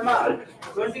 Nirma Sharma,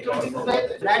 2022 batch,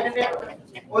 right-handed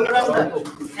all-rounder.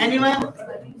 Anyone?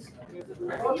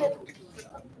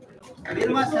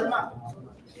 Nirma Sharma.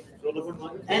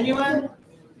 Anyone?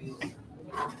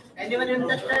 Anyone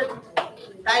interested?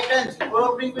 Titans, for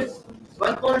opening with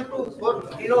 1.2 for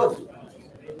heroes,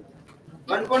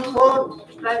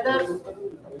 1.4 strikers,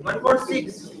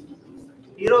 1.6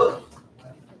 heroes,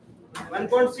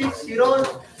 1.6 heroes,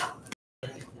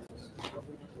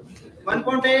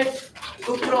 1.8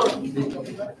 2 crores,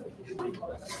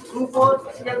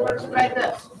 2.4 silver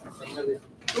strikers,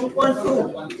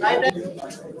 2.2 titans,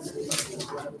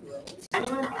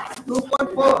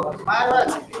 2.4 marvel,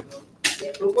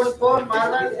 2.4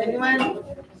 marvel. Anyone?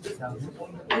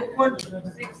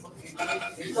 2.6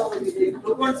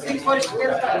 2.6 for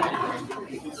silver.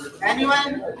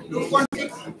 Anyone?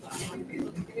 2.6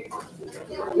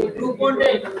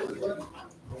 2.8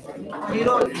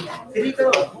 heroes, 3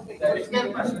 crore,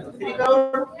 3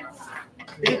 crore,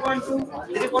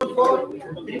 3.2,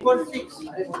 3.4, 3.6,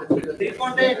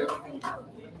 3.8,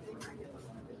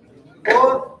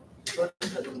 4,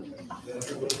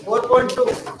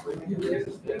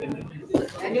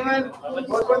 4.2. Anyone?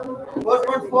 4.2,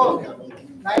 4.4,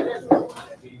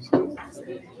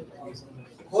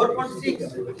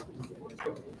 4.6,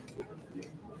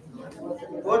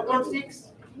 4.6,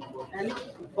 and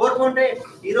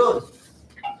 4.8 heroes.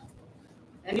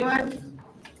 Anyone?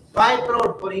 5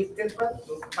 crore for his temper.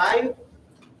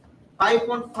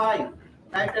 5.5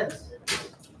 titans.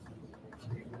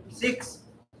 6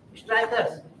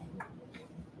 strikers.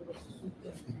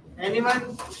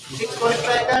 Anyone? 6 for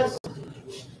strikers.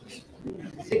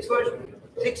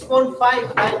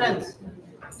 6.5 titans.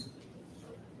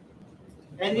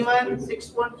 Anyone?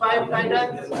 6.5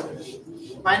 titans.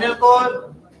 Final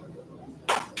call.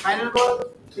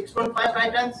 6.5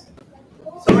 titans.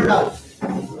 Sold out.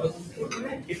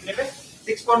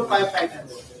 6.5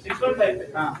 titans.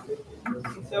 6.5. हाँ.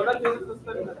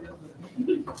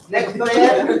 Next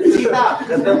player Sita.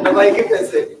 दवाई के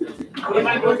पैसे.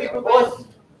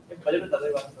 Budget बता दे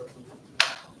बात.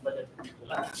 Budget.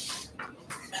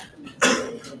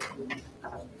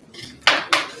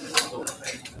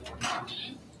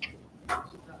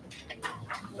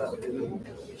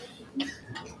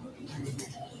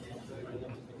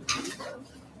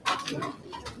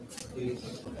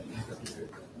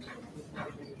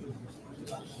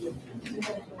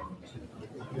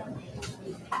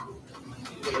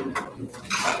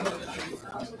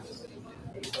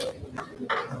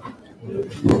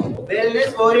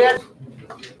 Wellness Warrior,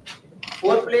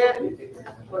 4 player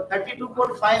for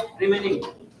 32.5 remaining.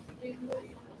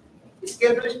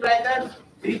 Skillful Striker,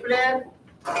 3 player,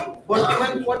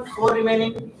 41.4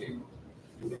 remaining.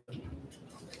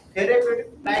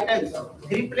 Therapeutic Titans,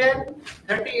 3 player,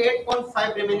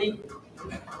 38.5 remaining.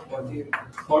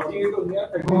 48 हो गया.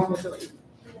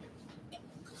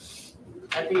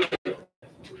 38.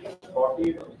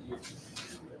 48.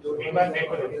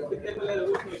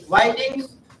 Vikings,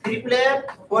 3 player,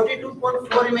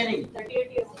 42.4 remaining.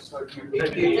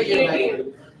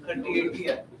 38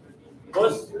 year.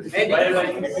 Boss.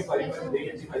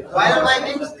 While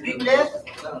Vikings, 3 players,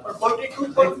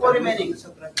 42.4 remaining.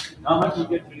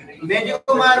 Magic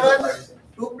Marvel,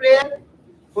 2 player,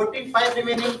 45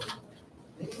 remaining.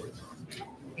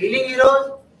 Healing Heroes,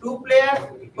 2 player,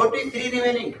 43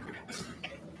 remaining.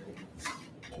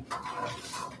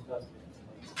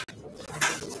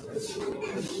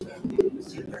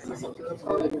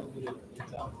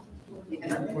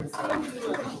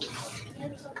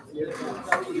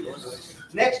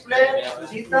 Next player,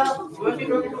 Sita,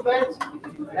 2022 batch,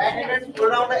 right-handed,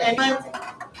 all-rounder.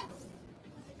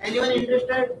 Anyone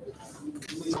interested?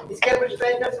 Escape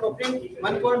strikers opening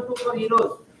 1.2 for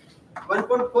heroes,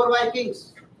 1.4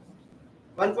 Vikings,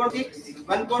 1.6,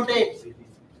 1.8,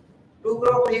 2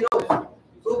 crore for heroes,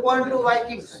 2.2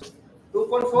 Vikings,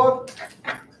 2.4,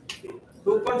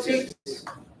 2.6,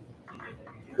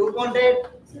 2.8,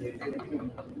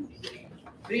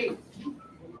 3,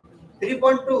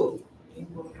 3.2,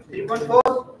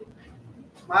 3.4,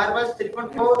 Marvels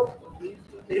 3.4,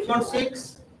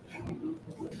 3.6,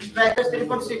 Strikers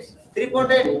 3.6,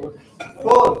 3.8,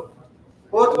 4,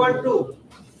 4.2,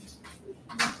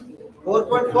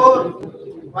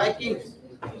 4.4, Vikings,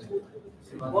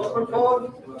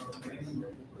 4.4,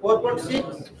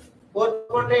 4.6,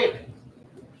 4.8,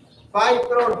 5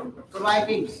 crore for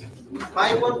Vikings,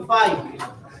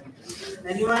 5.5.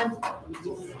 Anyone?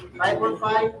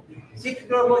 5.5, 6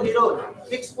 crore for Heroes,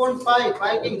 6.5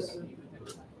 Vikings,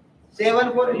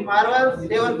 7 for Marvel,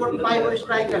 7.5 for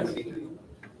Strikers,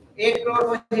 8 crore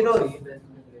for Heroes,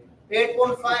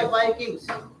 8.5 Vikings.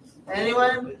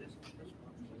 Anyone?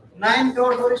 9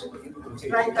 crore for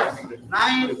Strikers,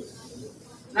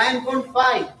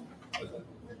 9.5,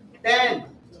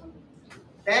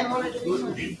 10 for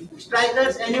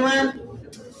Strikers. Anyone?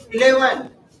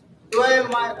 11,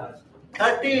 12,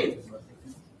 13,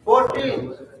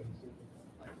 14,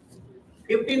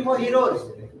 15 for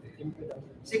Heroes,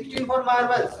 16 for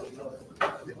Marvels,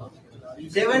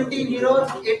 17 Heroes,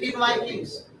 18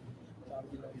 Vikings.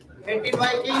 18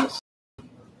 Vikings.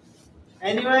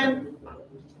 Anyone?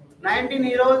 19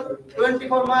 Heroes,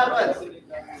 24 Marvels.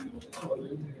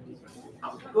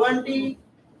 20,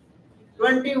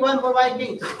 21 for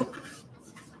Vikings.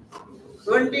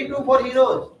 22 for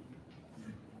Heroes.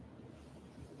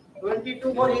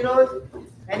 22 for Heroes.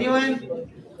 Anyone?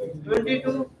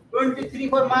 22, 23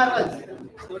 for Marvels.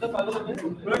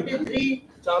 23.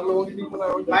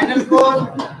 Final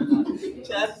score.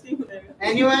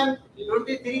 Anyone?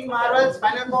 23 Marvels.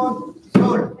 Final score.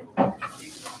 Sold.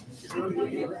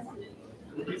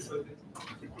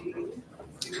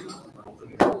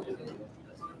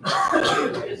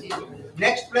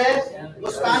 Next player,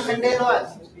 Muskan Khandelwal.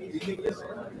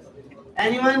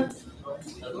 Anyone?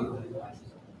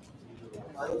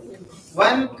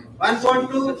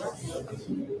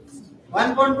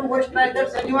 1.2 for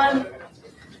strikers. Anyone?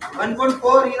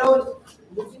 1.4 Heroes.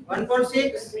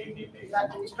 1.6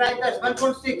 strikers.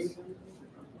 1.6.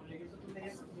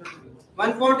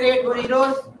 1.8 for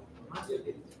Heroes.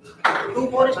 2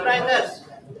 for strikers.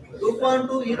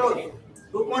 2.2 Heroes.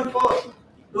 2.4.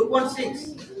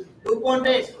 2.6.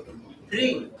 2.8.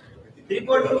 3.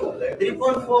 3.2.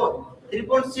 3.4.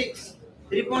 3.6.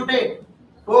 3.8.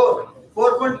 4.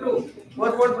 4.2.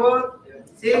 4.4.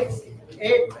 6.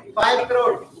 8. 5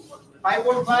 crore.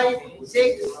 5.5.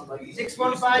 6.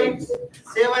 6.5.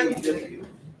 7.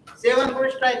 7 for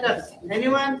strikers.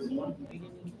 Anyone?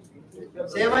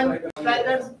 7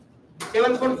 strikers.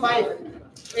 7.5.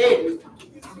 8.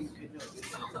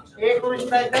 8 for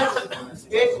strikers.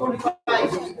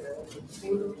 8.5.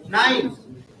 9.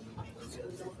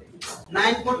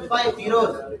 9.5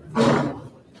 Heroes.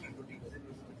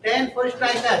 10 for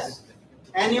strikers.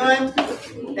 Anyone?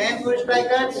 10 for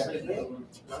strikers.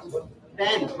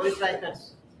 10 for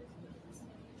strikers.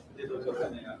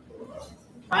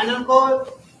 Final call.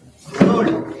 Sold.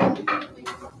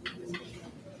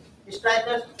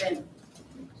 Strikers 10.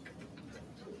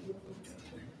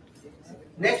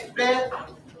 Next player,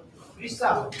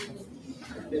 Krisa.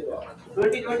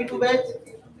 2022 batch.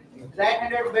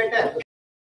 Right-handed batter.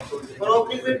 For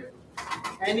opening bid,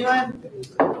 anyone?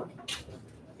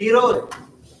 Heroes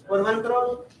for 1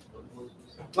 crore.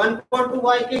 1.2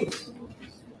 Vikings.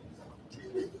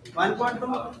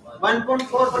 1.2. 1.4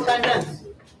 for Titans.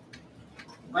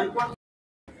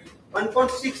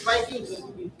 1.6 Vikings.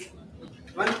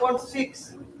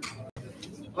 1.6.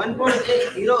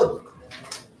 1.8 Heroes.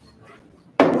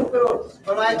 2 crores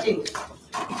for Vikings.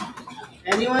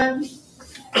 Anyone?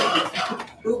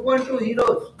 2.2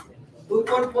 Heroes.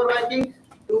 2.4 Vikings.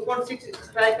 2.6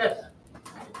 strikers.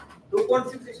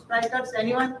 2.6 strikers.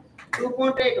 Anyone?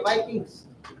 2.8 Vikings.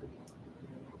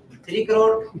 3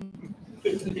 crore.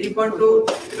 3.2.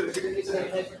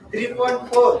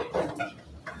 3.4.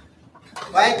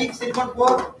 Vikings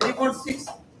 3.4. 3.6.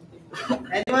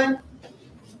 Anyone?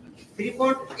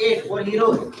 3.8 for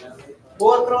Heroes.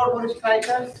 4 crore for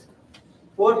strikers.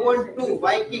 4.2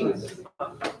 Vikings.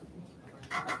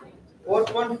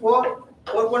 4.4.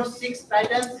 4.6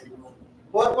 Titans.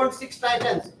 4.6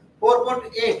 Titans.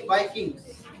 4.8 Vikings.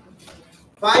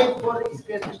 5 for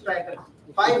strikers.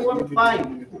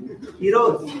 5.5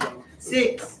 Heroes.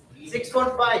 6.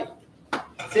 6.5.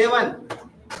 7.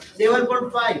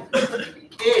 7.5.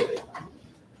 8.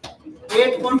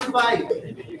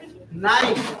 8.5.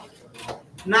 9.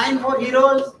 9 for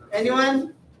Heroes.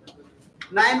 Anyone?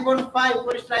 9.5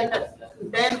 for strikers.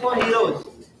 10 for Heroes.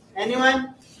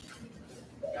 Anyone?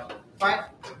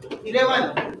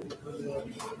 11.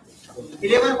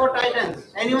 11 for Titans.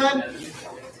 Anyone?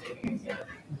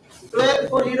 12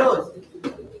 for Heroes.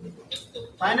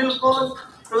 Final score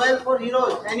 12 for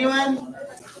Heroes. Anyone?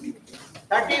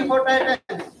 13 for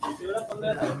Titans.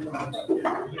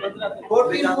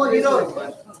 14 for heroes.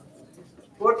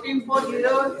 14 for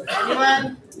heroes.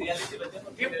 Anyone?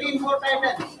 15 for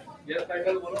titans.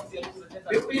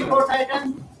 15 for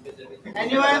titans.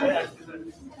 Anyone?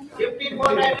 15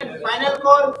 for titans. Final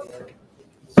call.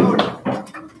 Sold.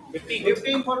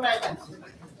 15 for titans.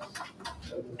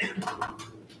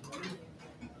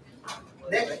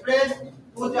 Next place,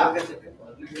 Pooja.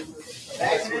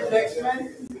 Batsman.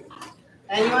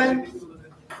 Anyone?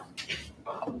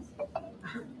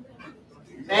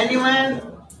 Anyone?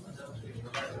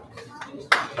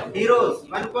 Heroes.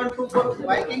 1.2 for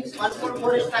Vikings.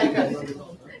 1.4 strikers.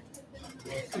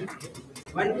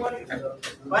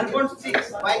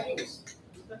 1.6 Vikings.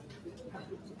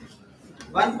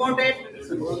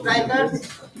 1.8 strikers.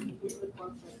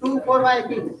 2 for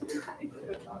Vikings.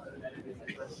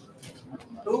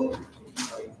 2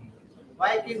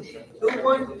 Vikings.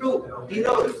 2.2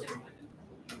 heroes.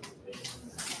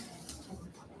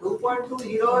 2.2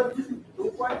 heroes.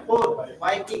 2.4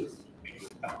 Vikings.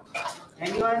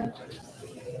 Anyone?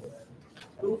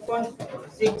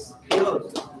 2.6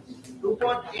 heroes.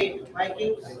 2.8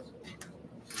 Vikings.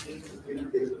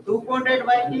 2.8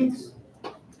 Vikings.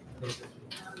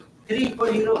 3 for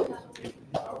heroes.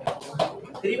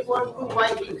 3.2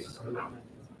 Vikings.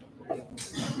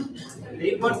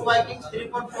 3.2 Vikings.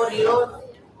 3.4 heroes.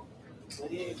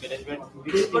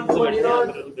 3.4 heroes.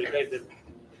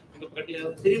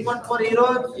 3.4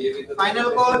 heroes. Final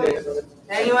call.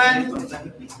 Anyone?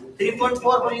 3.4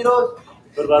 for heroes.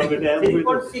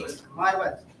 3.6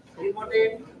 marbles.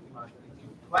 3.8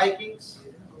 Vikings.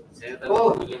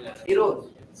 4 heroes.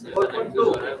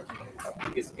 4.2.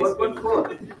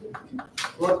 4.4.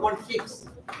 4.6.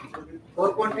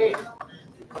 4.8.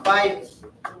 5.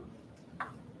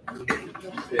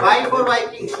 5 for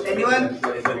Vikings. Anyone?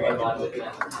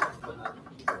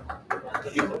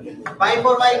 5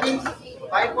 for Vikings.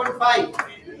 5.5.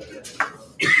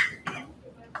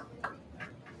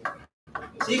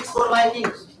 6 for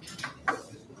Vikings.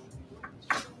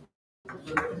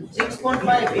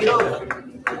 6.5 heroes.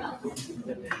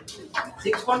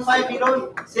 6.5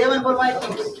 heroes. 7 for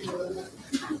Vikings.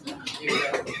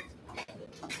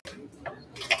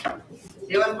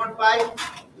 7.5.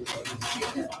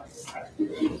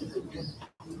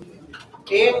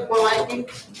 8 for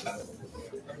Vikings.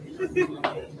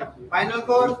 Final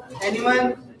call.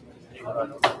 Anyone?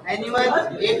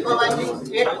 Anyone? 8 for Vikings.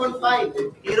 8.5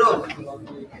 heroes.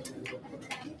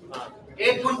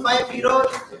 8.5 heroes.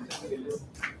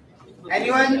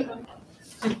 Anyone?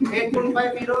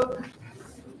 8.5 heroes.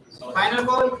 Final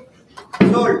call.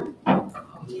 Sold.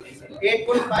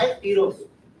 8.5 heroes.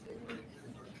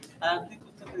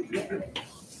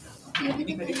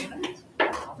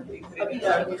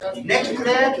 Next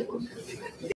player.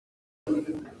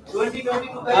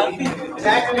 2022 right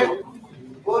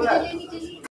bowler.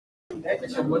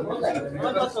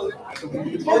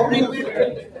 Opening bid.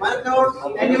 1 crore.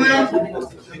 Anyone?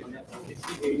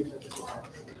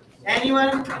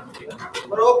 Anyone?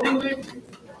 For opening bid.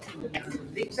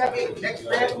 Diksha King. Next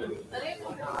player.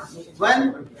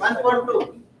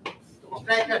 1.2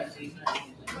 strikers.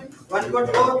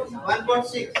 1.4,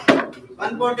 1.6,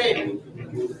 1.8,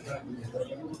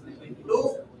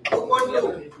 2,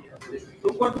 2.2,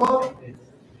 2.4,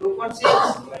 2.6,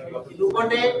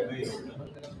 2.8,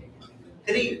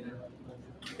 3,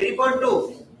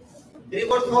 3.2,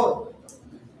 3.4,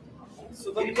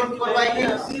 3.4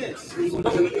 Vikings,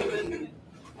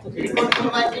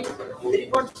 3.4 Vikings,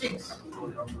 3.6,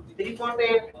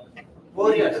 3.8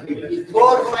 Warriors,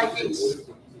 4 Vikings,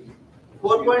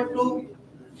 4.2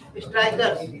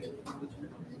 strikers,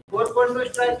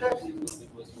 4.2 strikers.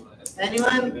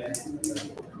 Anyone?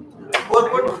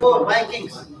 4.4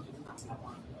 Vikings,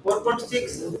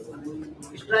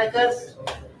 4.6 strikers,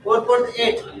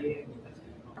 4.8,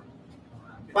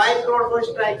 5 crore for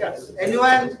strikers.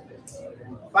 Anyone?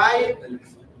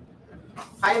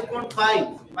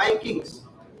 5.5 Vikings,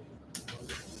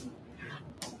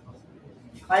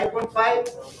 5.5.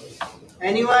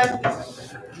 Anyone?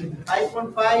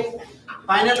 5.5.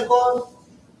 Final call.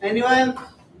 Anyone?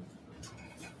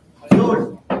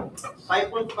 Sold.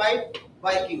 5.5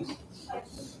 Vikings.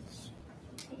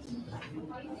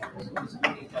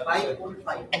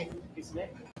 5.5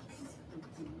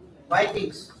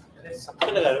 Vikings.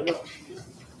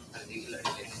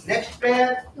 Next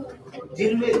player,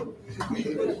 Jilmir.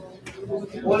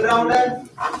 All-rounder,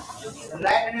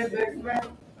 right-handed batsman.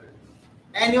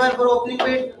 Anyone for opening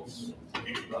bid?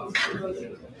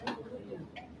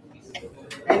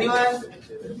 Anyone?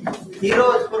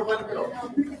 Heroes for 1 crore.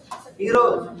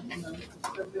 Heroes.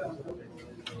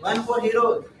 1 for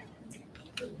heroes.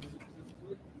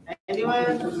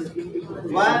 Anyone?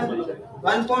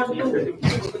 1.2.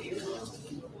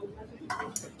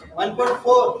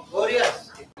 1.4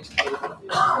 Warriors.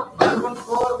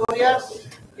 1.4 Warriors.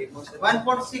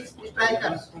 1.6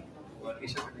 Strikers.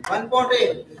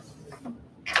 1.8.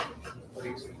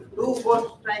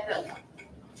 2.4 Strikers.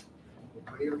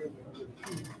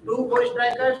 2.4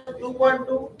 Strikers.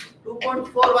 2.2.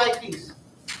 2.4 Vikings.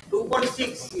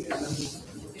 2.6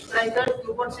 Strikers.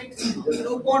 2.6.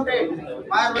 2.8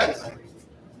 Marvels.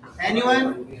 Anyone?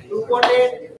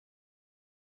 2.8.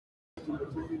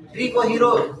 3 for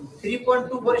heroes. 3.2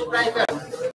 for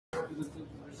strikers.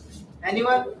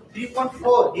 Anyone?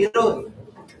 3.4 heroes.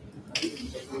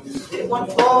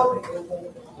 3.4.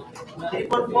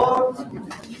 3.4.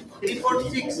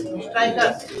 3.6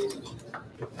 strikers.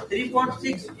 3.6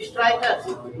 strikers.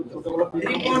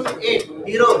 3.8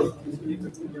 heroes.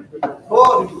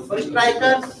 4 for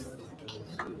strikers.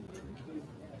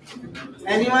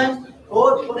 Anyone?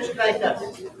 4 for strikers.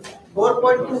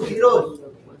 4.2 heroes.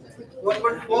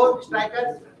 4.4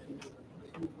 strikers.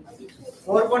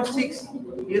 4.6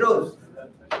 heroes.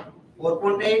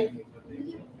 4.8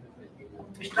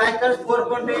 strikers.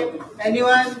 4.8.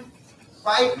 Anyone?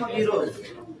 5 for heroes.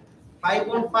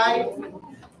 5.5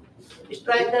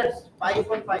 strikers.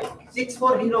 5.5. 6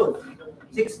 for heroes.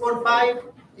 6.5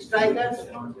 strikers.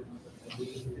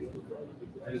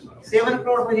 7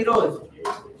 crore for heroes.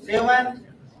 7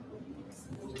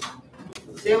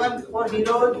 for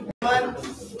heroes.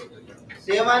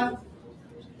 7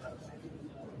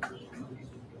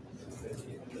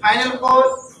 final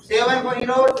call. 7 for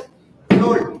heroes.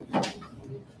 Sold.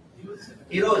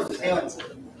 Heroes 7.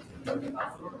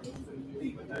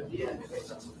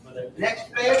 Next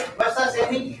trade versus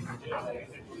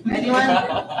anyone?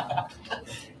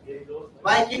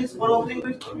 Vikings for opening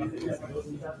bid.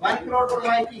 1 crore for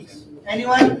Vikings.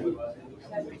 Anyone?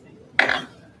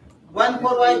 1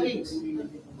 for Vikings.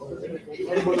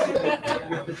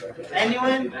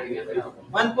 Anyone?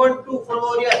 1.2 for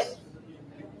Warriors.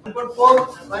 1.4,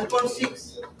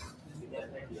 1.6.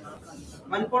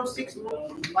 1.6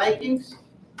 Vikings.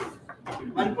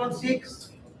 1.6.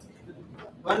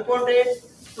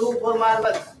 1.8. 2 for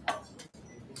Marvels.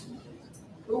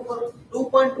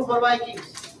 2.2 for Vikings.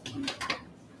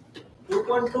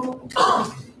 2.2.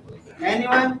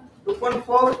 Anyone?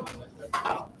 2.4.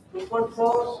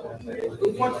 2.4.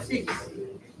 2.6.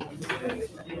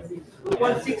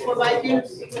 2.6 for Vikings.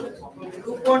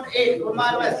 2.8 for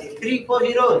Marvels. 3 for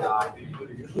heroes.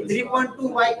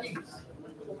 3.2 Vikings.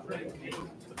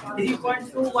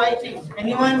 3.2 Vikings.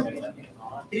 Anyone?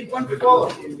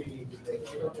 3.4.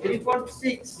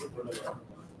 3.6.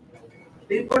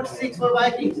 3.6 for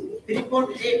Vikings.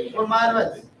 3.8 for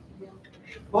Marvels.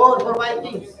 4 for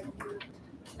Vikings.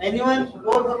 Anyone? 4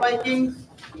 for Vikings.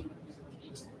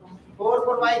 4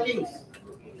 for Vikings.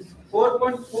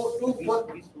 4.42 for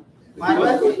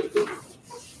Marvels.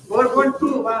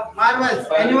 4.2 Marvels.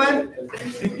 Anyone?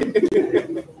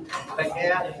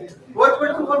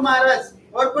 4.2 for Marvels.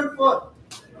 4.4.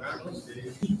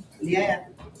 Yeah.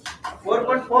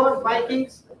 4.4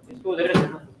 Vikings.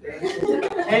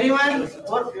 Anyone?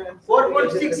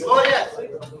 4.6 Warriors.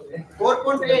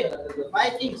 4.8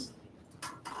 Vikings.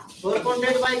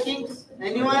 4.8 Vikings.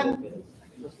 Anyone?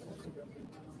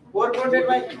 4.8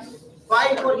 Vikings.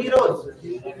 5 for heroes.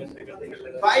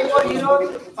 5 for heroes.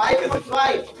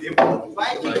 5.5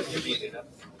 Vikings.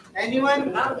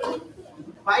 Anyone?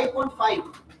 5.5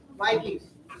 Vikings.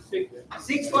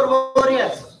 6 for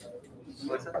Warriors.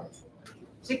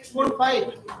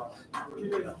 6.5.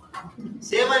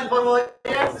 7 for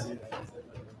Warriors.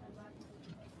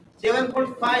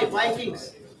 7.5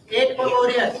 Vikings. 8 for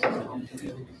Warriors.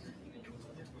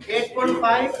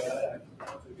 8.5.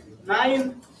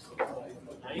 9.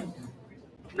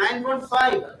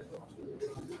 9.5.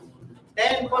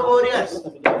 10 for Warriors.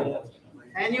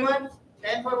 Anyone?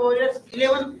 10 for Warriors.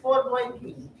 11 for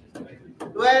Vikings.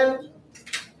 12.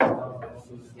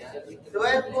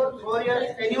 12 for Warriors.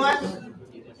 Anyone?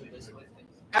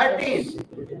 13.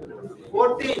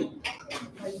 14.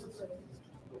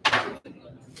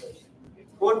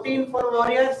 14 for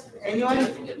Warriors. Anyone?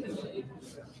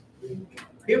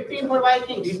 15 for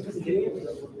Vikings.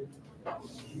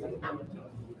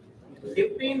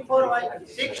 15 for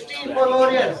Vikings. 16 for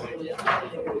Warriors.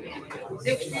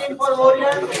 16 for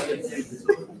Warriors.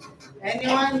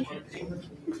 Anyone?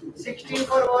 16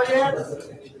 for Warriors.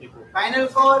 Final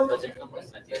call.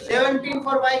 17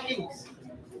 for Vikings.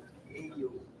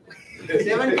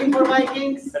 17 for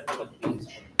Vikings.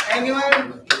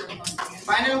 Anyone?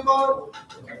 Final call.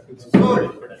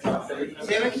 Sold.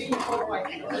 17 for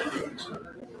Vikings.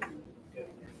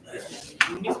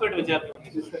 19 पर बचा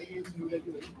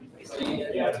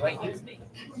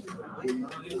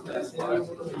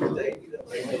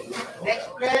Next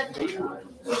player,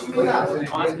 Sushmita.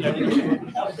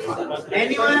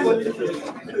 Anyone?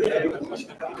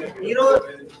 Hero.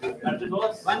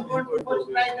 1.24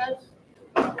 strikers.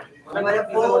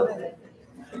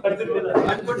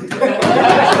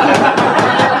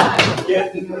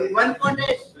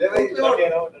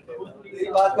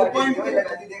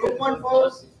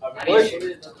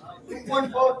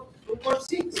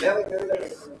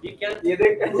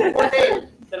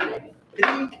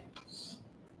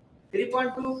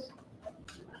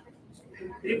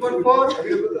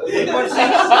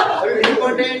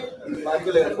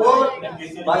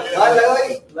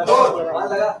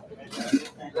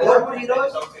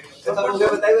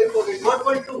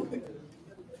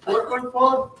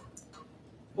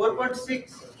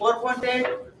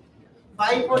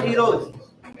 5 for heroes.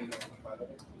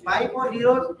 5 for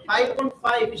heroes.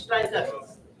 5.5 strikers.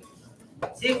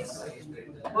 6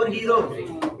 for heroes.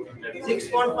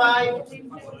 6.5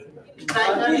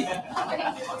 strikers.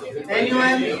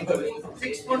 Anyone?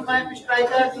 6.5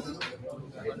 strikers.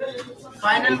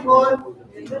 Final score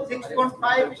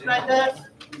 6.5 strikers.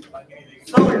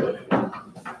 Sold.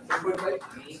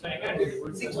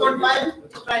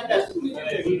 6.5 strikers.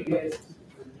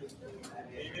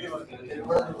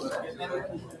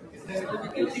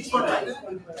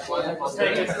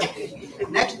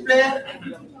 Next player,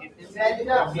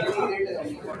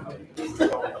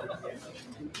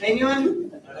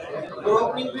 anyone for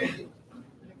opening bid?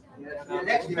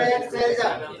 Next player, Selja.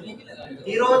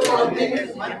 Heroes for opening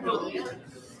bid. 1 crore.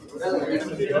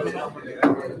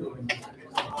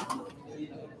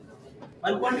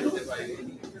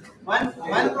 1.2. 1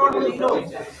 crore for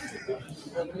heroes.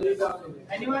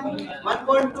 Anyone?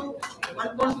 1.2,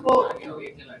 1.4,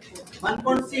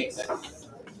 1.6,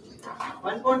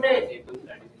 1.8,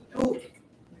 2,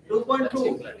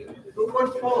 2.2,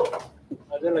 2.4,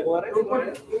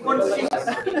 2.6,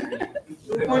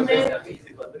 2.8,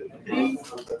 3,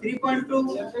 3.2,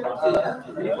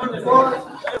 3.4,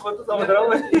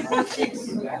 3.6,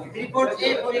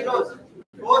 3.8 for heroes,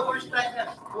 4 for strikers,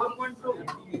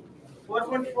 4.2,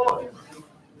 4.4.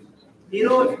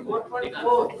 Heroes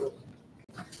 4.4.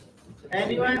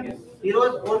 Anyone?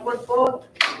 Heroes 4.4.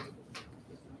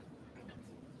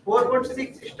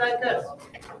 4.6 strikers.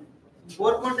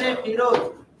 4.8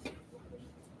 heroes.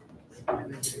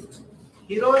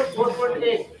 Heroes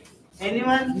 4.8.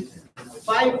 Anyone?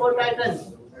 5 for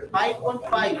titans.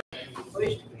 5.5 for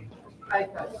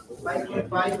strikers.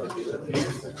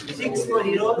 5.5. 6 for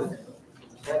heroes.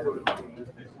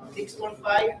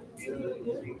 6.5.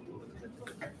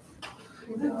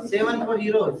 7 for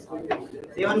heroes.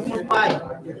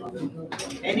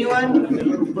 7.5. Anyone?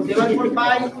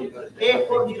 7.5. 8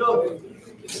 for heroes.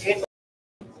 8.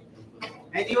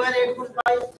 Anyone?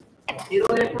 8.5.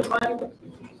 Heroes 8.5.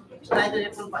 Striker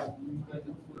 8.5.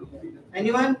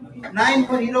 Anyone? 9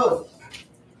 for heroes.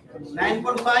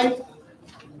 9.5.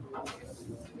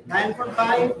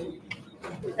 9.5.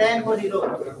 10 for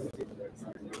heroes.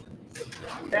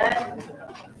 10.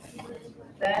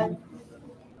 10.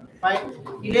 5,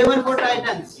 11 for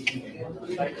titans.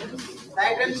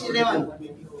 Titans 11.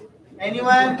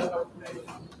 Anyone?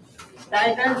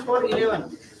 Titans for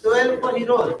 11. 12 for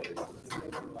heroes.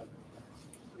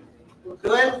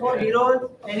 12 for heroes.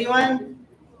 Anyone?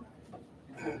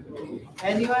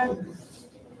 Anyone?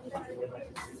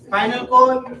 Final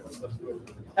call.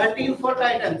 13 for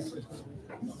titans.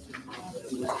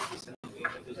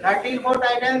 13 for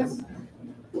titans.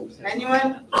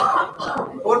 Anyone?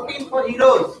 14 for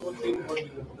heroes.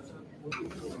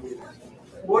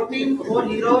 14 for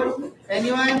heroes.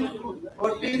 Anyone?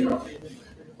 14.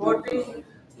 14.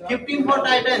 15 for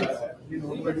titans.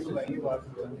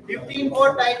 15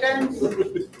 for titans.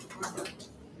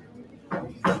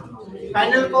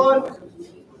 Final call.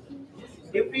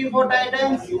 15 for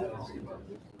titans.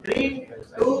 3,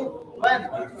 2, 1.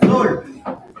 Sold.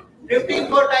 15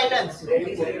 for titans.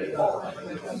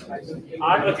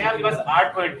 8 बचे हैं आपके पास 8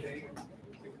 point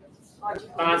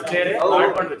 5 player है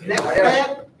 8 point बचे Next player.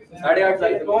 8.5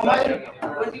 size Komal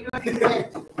 2025.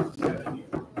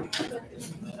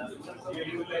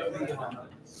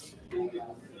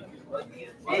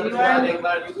 Anyone? एक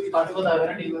बार party बता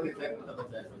देना team में कितना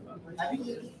बचा है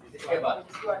इसके बाद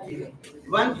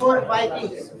 1 for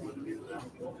Vikings.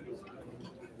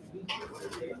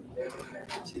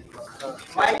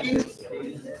 Vikings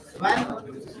 1.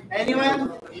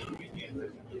 Anyone?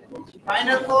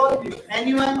 Final call.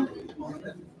 Anyone?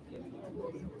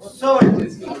 Sold.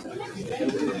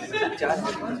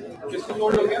 किसको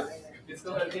मोड हो गया किसको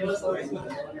करती है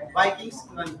Vikings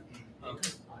 1.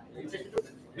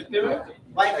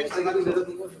 Vikings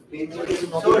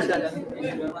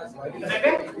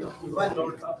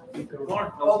sold.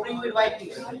 One. Opening with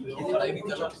Vikings.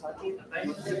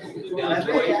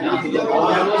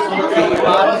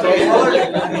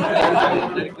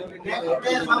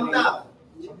 Next, Mamta.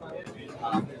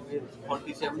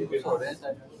 47 हो रहे हैं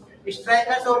sir.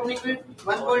 Strikers opening with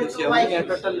 1.2 Vikings,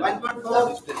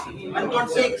 1.4,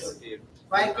 1.6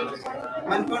 Vikings,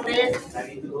 1.8.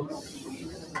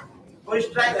 For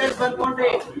strikers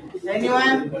 1.8.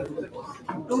 Anyone?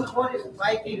 2 for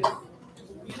Vikings.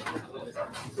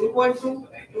 2.2,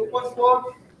 2.4,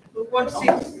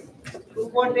 2.6,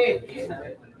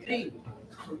 2.8, 3.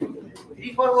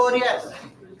 3 for Warriors.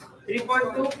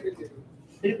 3.2,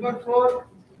 3.4,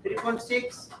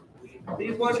 3.6,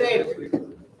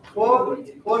 3.8. 4,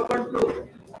 4.2,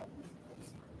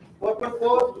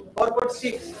 4.4,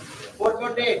 4.6,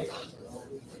 4.8,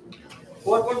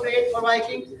 4.8 for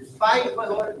Vikings, 5 for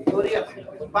Warriors,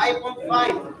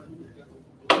 5.5,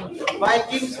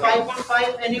 Vikings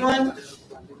 5.5. Anyone?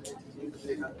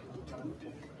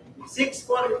 6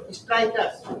 for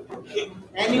strikers.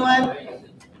 Anyone?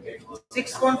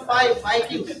 6.5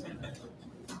 Vikings.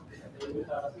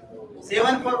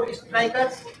 7 for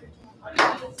strikers.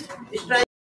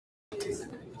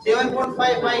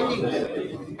 7.5 Vikings,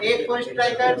 8 for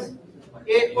strikers,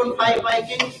 8.5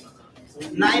 Vikings,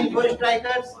 9 for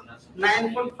strikers,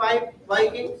 9.5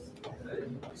 Vikings,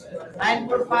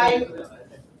 9.5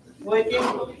 Vikings.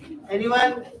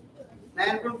 Anyone?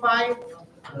 9.5,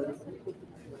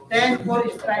 10 for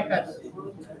strikers,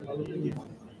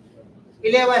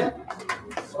 11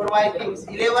 for Vikings,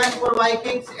 11 for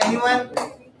Vikings. Anyone?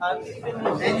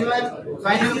 Anyone?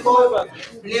 Final score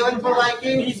 11 for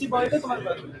Vikings.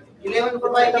 11 for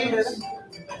Vikings.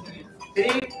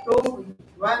 3, 2,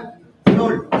 1.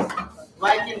 Sold.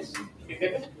 Vikings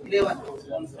 11.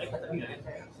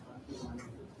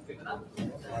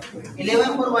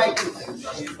 11 for Vikings.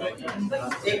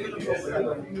 एक minute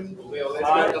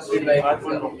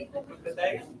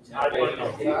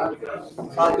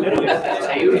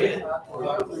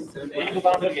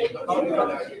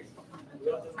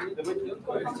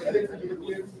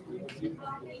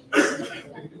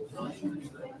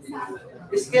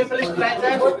Skillful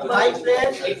striker, 5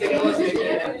 players.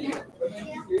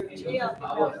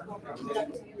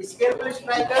 Skillful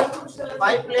striker,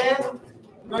 5 players,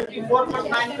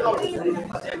 24.9 crores.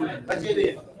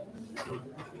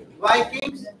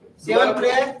 Vikings, 7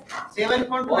 players,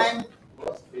 7.9.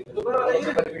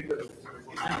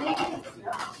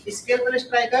 Skillful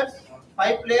strikers,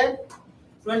 5 players,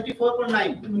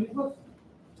 24.9.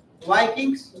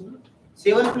 Vikings,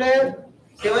 7 players,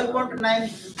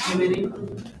 7.9 remaining.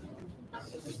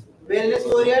 Wellness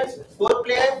Warriors, 4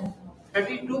 players,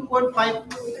 32.5.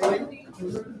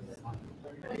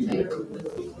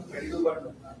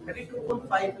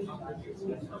 32.5.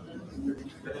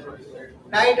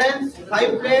 Titans,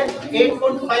 5 players,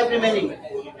 8.5 remaining.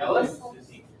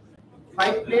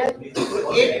 5 players,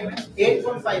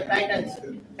 8.5 Titans.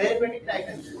 Therapeutic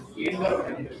Titans.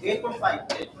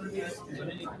 8.5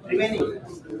 remaining.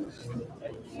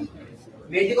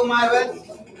 Medico Marvel,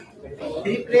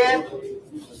 3 players,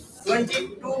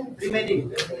 22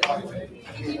 remaining.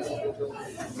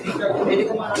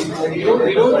 Medico Marvel,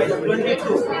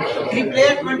 22. 3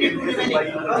 players, 22 remaining.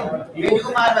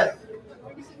 Medico Marvel.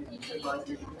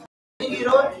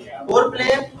 Hero, 4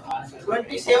 players,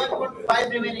 27.5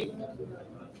 remaining.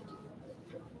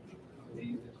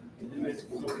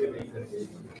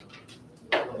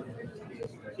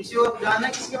 किसी और जाना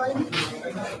किसके बारे में?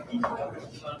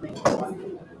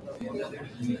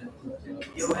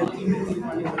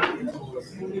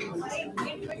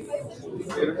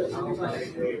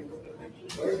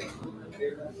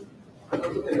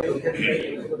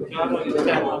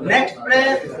 Next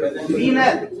player,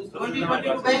 winner,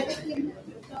 2022 batch.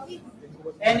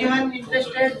 Anyone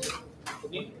interested?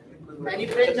 Any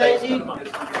franchisee?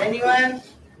 Anyone?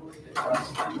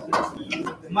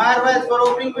 Marvel for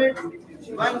opening bid,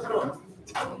 1 crore.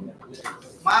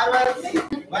 Marvel,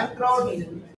 1 crore.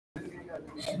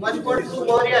 1.2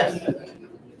 Warriors.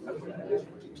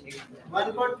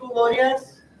 1.2 Warriors.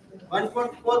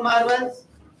 1.4 Marvels.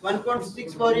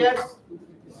 1.6 Warriors.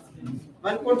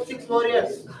 1.6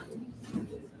 Warriors.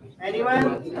 Anyone?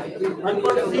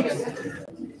 1.6.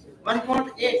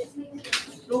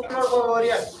 1.8. 2 crore for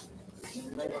Warriors.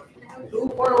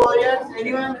 2 for Warriors.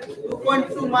 Anyone?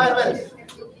 2.2 Marvels.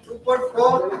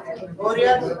 2.4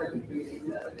 Warriors.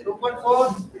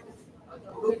 2.4.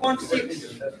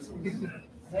 2.6.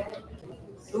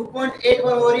 2.8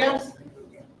 for Warriors.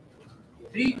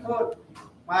 3 for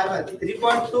marbles.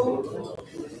 3.2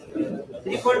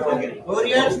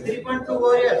 warriors. 3.2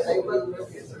 warriors.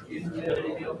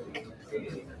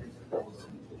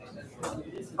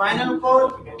 Final score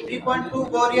 3.2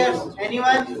 warriors.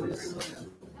 Anyone?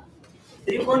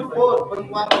 3.4 for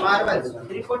marbles.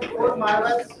 3.4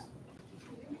 marbles.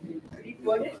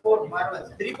 3.4 marbles.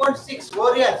 3.6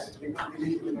 warriors.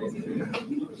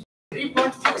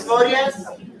 3.6 warriors.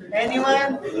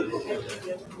 Anyone?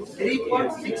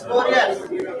 3.6 warriors.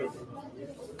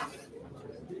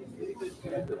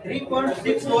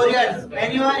 3.6 warriors.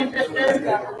 Anyone interested?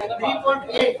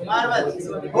 3.8 marbles.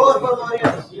 4 for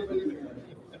warriors.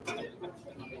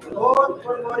 4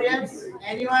 for warriors.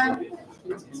 Anyone?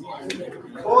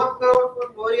 4 crore for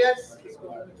warriors.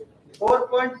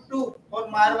 4.2 for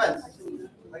marbles.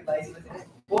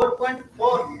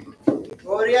 4.4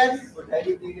 warriors.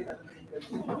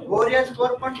 Warriors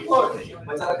 4.4.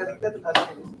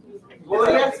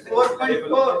 Warriors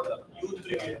 4.4.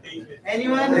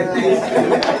 Anyone?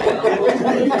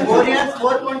 Warriors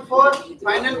 4.4.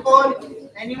 Final call.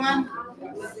 Anyone?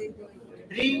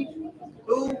 3,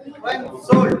 2, 1.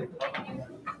 Sold.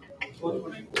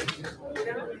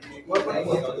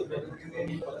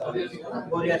 4.4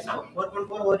 warriors.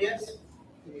 4.4 warriors.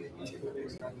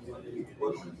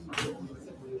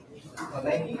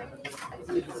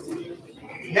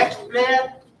 Next player,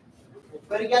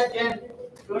 Farga Jain,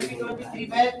 2023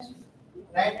 match,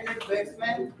 right-handed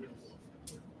batsman.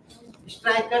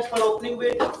 Strikers for opening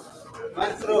bid,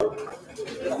 1 crore.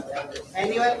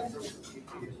 Anyone?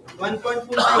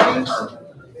 1.2 innings,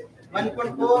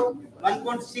 1.4,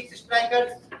 1.6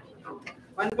 strikers,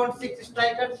 1.6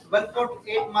 strikers,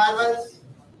 1.8 marbles,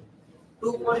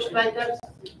 2 for strikers,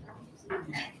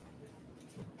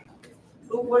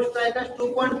 2 for strikers,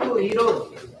 2.2 heroes,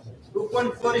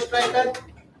 2.4 strikers,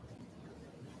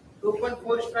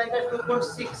 2.4 strikers,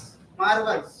 2.6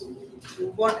 marbles,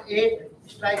 2.8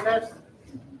 strikers,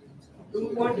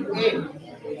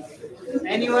 2.8.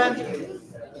 Anyone?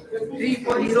 3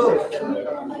 for heroes,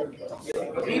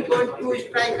 3.2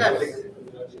 strikers,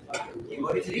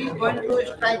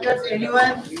 3.2 strikers.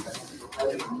 Anyone?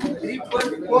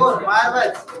 3.4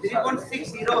 marbles,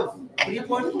 3.6 heroes,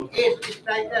 3.8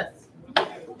 strikers,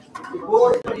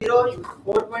 4 for heroes,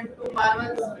 4.2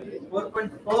 marbles,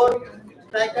 4.4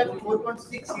 strikers,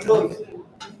 4.6 heroes,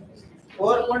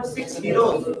 4.6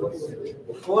 heroes,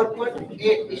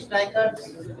 4.8 strikers.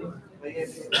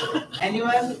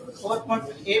 Anyone?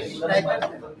 4.8 strikers,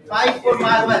 5 for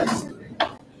marbles,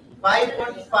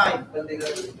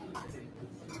 5.5,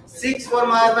 6 for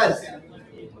marbles,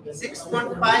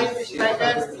 6.5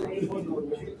 strikers,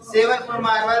 7 for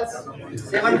marbles,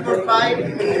 7.5,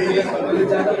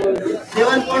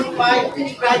 7.5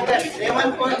 strikers,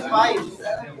 7.5.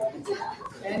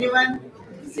 Anyone?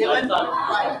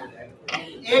 7.5.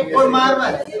 8 for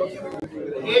marbles,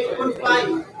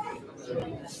 8.5,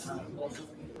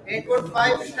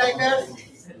 8.5 strikers.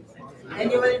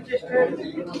 Anyone interested?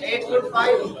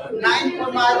 8.5. 9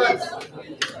 for marbles,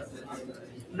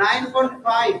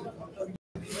 9.5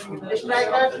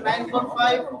 strikers,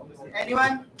 9.5.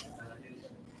 Anyone?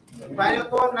 Final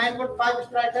score 9.5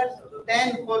 strikers,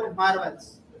 10 for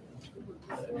marbles.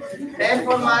 10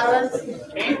 for marbles,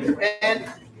 10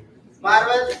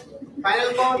 marbles.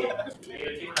 Final score.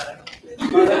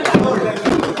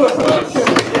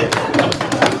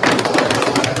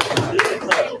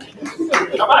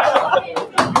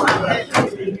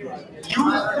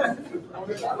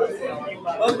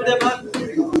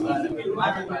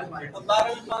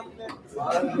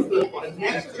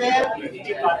 Next player,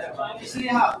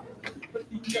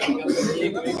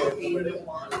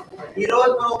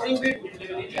 heroes for opening bid.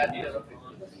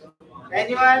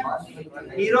 Anyone?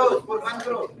 Heroes for 1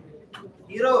 crore.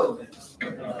 Heroes.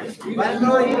 1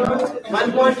 crore heroes.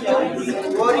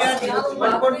 1.2 warriors.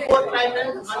 1.4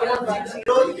 titans. 1.6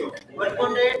 heroes.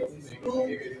 1.8. 2.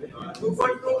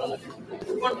 2.2.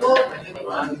 2.4.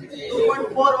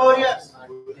 2.4 warriors.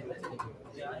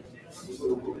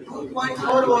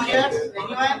 2.4 warriors.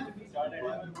 Anyone?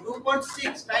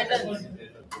 2.6 titans.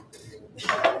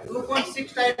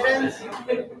 2.6 titans.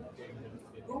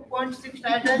 2.6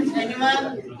 titans. Anyone?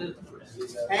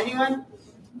 Anyone?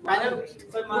 Final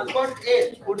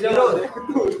 2.8 heroes.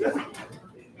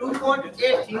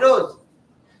 2.8 heroes.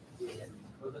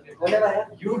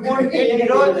 2.8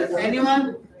 heroes. Anyone?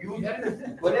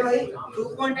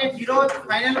 2.8 heroes.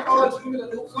 Final score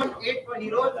 2.8 for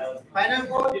heroes. Final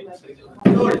score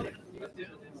sold.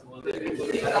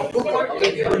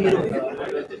 2.8 for heroes.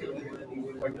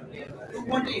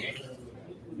 2.8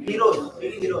 heroes.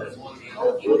 Heroes.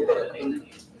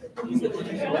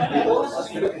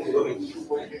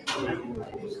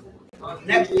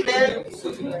 Next player,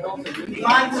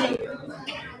 Himanshi.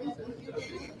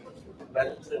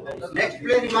 Next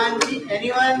player, Himanshi.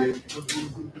 Anyone?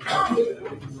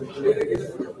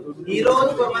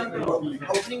 Heroes for 1 crore.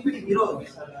 Opening with heroes.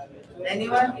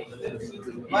 Anyone?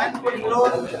 1 for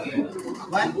heroes.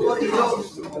 1 for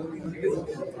heroes.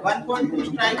 1.2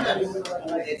 strikers.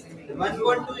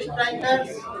 1.2 strikers.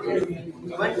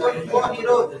 1.4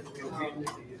 heroes.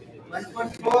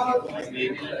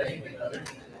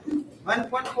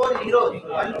 1.4 heroes.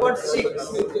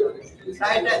 1.6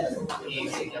 titans.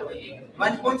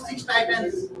 1.6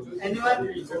 titans. Anyone?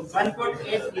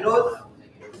 1.8 heroes.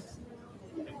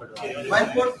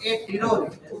 1.8 heroes.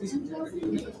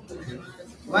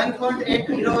 1.8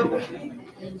 heroes.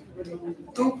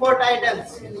 2.4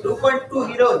 titans. 2.2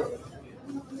 heroes.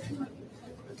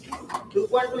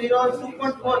 2.2 heroes.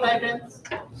 2.4 titans.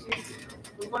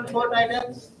 2.4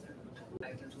 titans.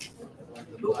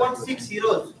 2.6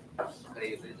 heroes.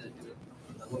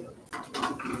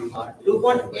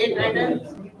 2.8 titans.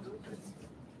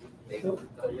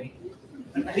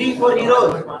 3-4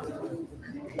 heroes.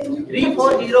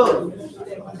 3-4 heroes.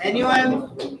 Anyone?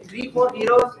 3-4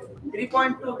 heroes.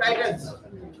 3.2 titans.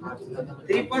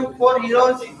 3.4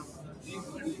 heroes.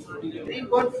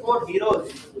 3.4 heroes.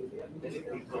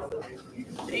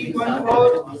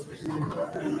 3.4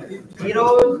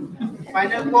 heroes.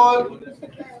 Final call.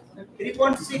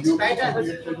 3.6 titans. 8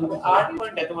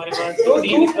 point है तुम्हारे पास,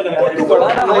 3 इसको लगा दो।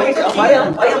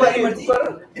 हमारी मर्जी कर।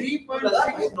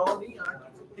 3.6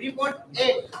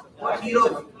 3.8 for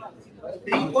heroes.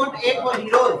 3.8 for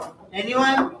heroes.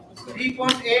 Anyone?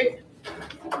 3.8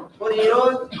 for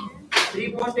heroes.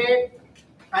 3.8.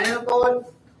 Final call.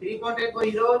 3.8 for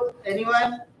heroes.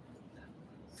 Anyone?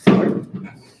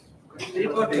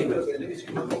 3.8.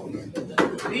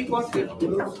 3.8.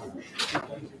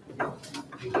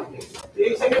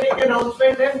 एक second, एक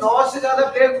अनाउंसमेंट है। 9 से ज्यादा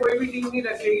प्लेयर कोई भी टीम नहीं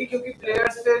रखेगी क्योंकि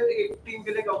प्लेयर्स से एक टीम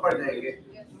के लिए कम पड़ जाएंगे।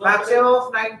 Maximum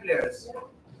of 9 players.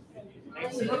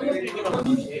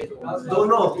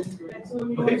 दोनों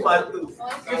कोई फालतू।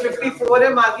 ये 54 है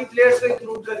मार्की प्लेयर्स को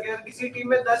इंक्लूड करके। अगर किसी टीम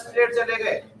में 10 प्लेयर चले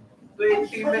गए तो एक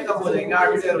टीम में कम हो जाएंगे, 8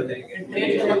 प्लेयर हो जाएंगे।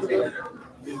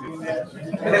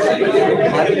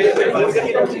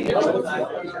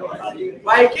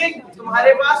 वाइकिंग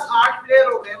तुम्हारे पास 8 प्लेयर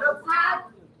हो गए ना,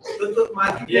 तो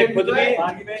मार्की ये खुद भी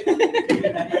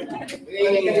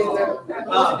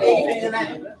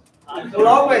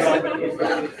उड़ाओ पैसे।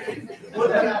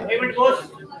 पेमेंट कोस्ट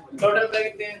टोटल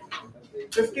कितने हैं?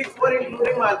 54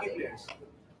 इंक्लूडिंग मार्की प्लेयर्स।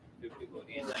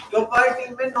 तो पर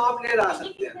टीम में 9 प्लेयर आ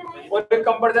सकते हैं। और एक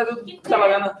कम पड़ जाए तो चला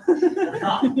जाना।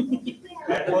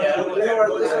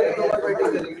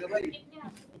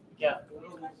 क्या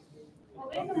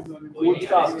कोच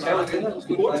का अच्छा लगे ना,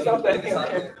 कोच का पहले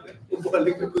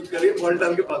बॉलिंग में कुछ करिए, बॉल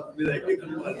डाल के पास में जाएंगे।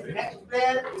 Next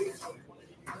player.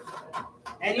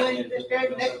 Anyone interested?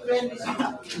 Next player.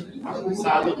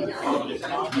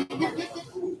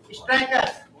 Striker.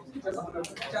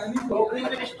 Opening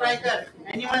with striker.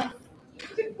 Anyone?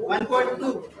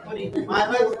 1.2. Sorry.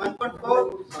 Marvels 1.4.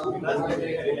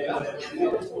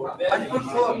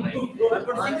 1.4.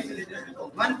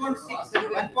 1.6.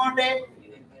 1.8.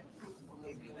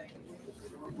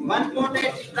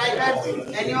 1.8 strikers.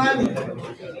 Anyone?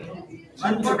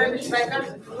 1.8 strikers.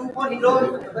 2 heroes.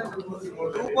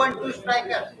 2.2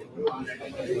 strikers.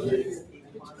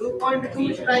 2.2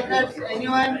 strikers.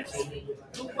 Anyone?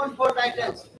 2.4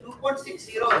 titans. 2.6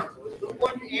 heroes.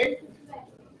 2.8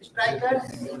 strikers.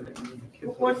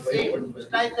 2.8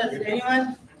 strikers. Anyone?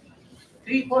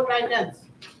 3-4 titans.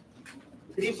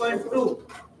 3.2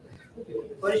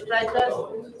 for strikers.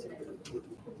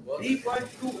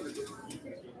 3.2.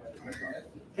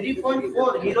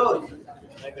 3.4 heroes.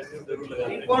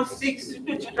 3.6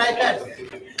 strikers.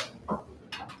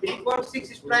 3.6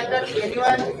 strikers.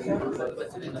 Anyone?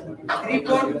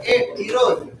 3.8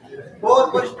 heroes. 4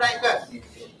 for strikers.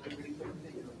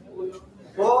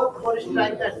 4 for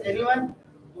strikers. Anyone?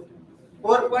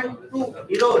 4.2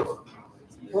 heroes.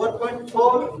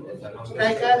 4.4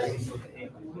 strikers.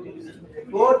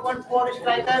 4.4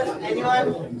 strikers. Anyone?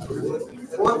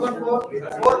 4.4.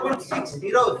 4.6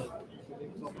 heroes.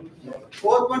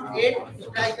 4.8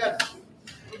 strikers.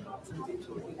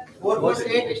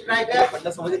 4.8 strikers. 5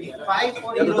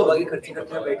 for heroes.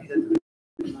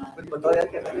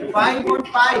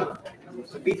 5.5.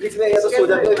 बीच में या तो सो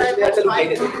जाते हो या चलो उठाई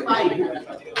देते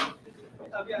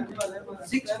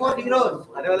 6 for heroes.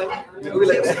 आने वाला मेरे को भी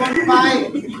लग रहा है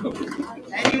 6.5.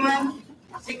 Anyone?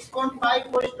 6.5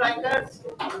 for strikers.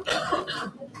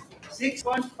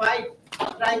 6.5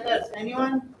 strikers.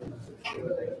 Anyone?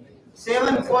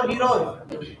 7 for heroes.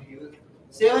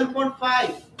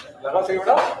 7.5. लगा सही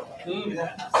बेटा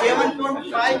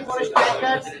 7.5 for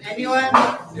strikers. Anyone?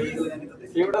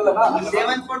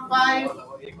 7.5.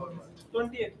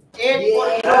 8 for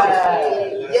heroes.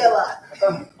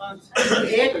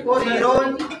 8 for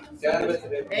heroes.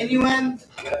 Anyone?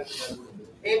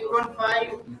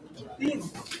 8.5.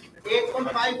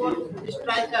 8.5 for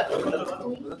strikers.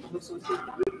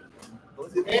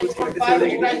 8.5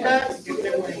 strikers.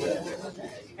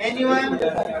 Anyone?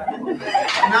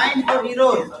 9 for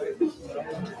heroes.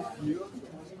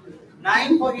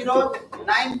 9 for heroes.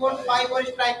 9.5 for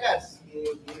strikers.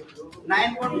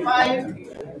 9.5.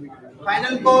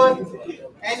 Final call.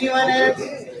 Anyone else?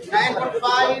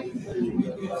 9.5.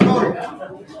 Sold.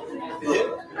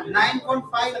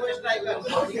 9.5 for strikers.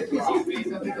 9.5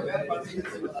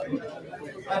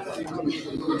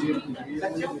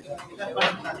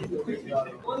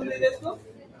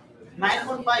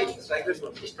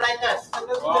 strikers.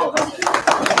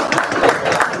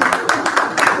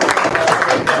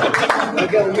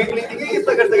 क्या उम्मीद नहीं थी कि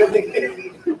इतना कर सकते हैं।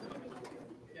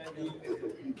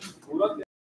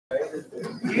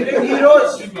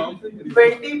 हीरोज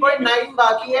 20.9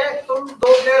 बाकी है, तुम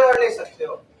 2 प्लेयर और ले सकते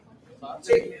हो।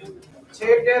 6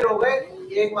 प्लेयर हो गए,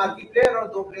 एक मार्की प्लेयर और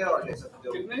 2 प्लेयर और ले सकते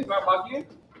हो। कितने बाकी है?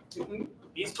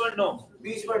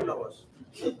 20.9 बस।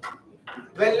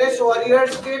 वेलनेस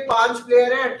वॉरियर्स के 5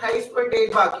 प्लेयर हैं,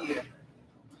 28.1 बाकी है।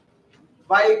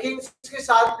 वाइकिंग्स के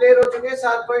 7 प्लेयर हो चुके हैं,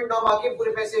 7.9 बाकी है,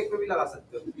 पूरे पैसे एक में भी लगा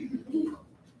सकते हो।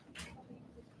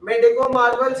 मेडिको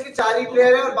मार्वल्स के 4 ही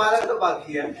प्लेयर हैं और 12 तो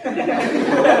बाकी है।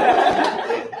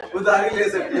 उधारी ले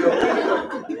सकते हो।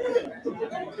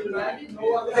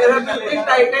 थेराप्यूटिक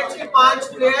टाइटन्स के 5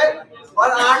 प्लेयर और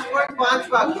 8.5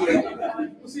 बाकी है।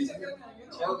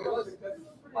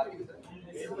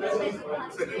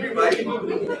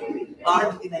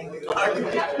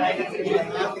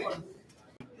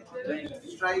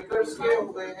 स्ट्राइकर्स के हो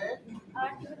गए हैं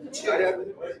 6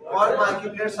 और बाकी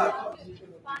प्लेयर 7,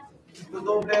 तो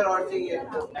 2 प्लेयर और चाहिए।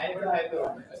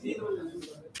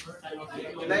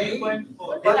 नहीं 15.4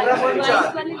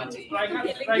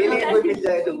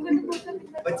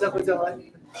 बच्चा कुछ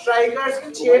स्ट्राइकर्स के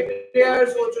 6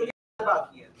 प्लेयर्स हो चुके हैं,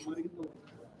 बाकी है।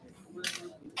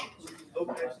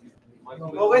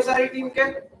 हो गए सारी टीम के?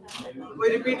 कोई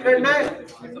रिपीट करना है?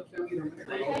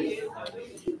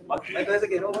 मैं तो ऐसे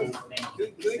कह रहा हूँ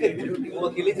क्यों वो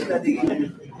अकेले जिता देगी,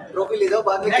 ट्रॉफी ले जाओ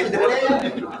बाद में खेलते रहो।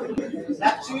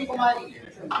 लक्ष्मी कुमारी।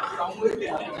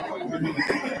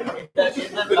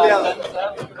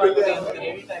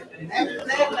 Next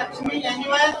player Lakshmi.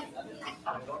 Anyone?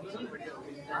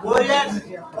 Warriors.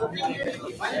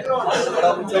 1 crore.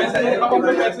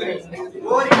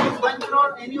 Warriors 1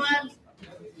 crore. Anyone?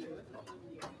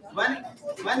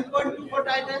 1.2 for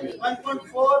Titans. 1.4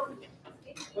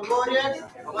 for Warriors.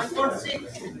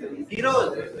 1.6 Heroes.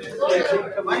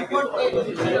 1.8.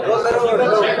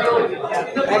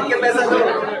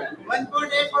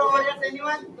 1.8 for Warriors.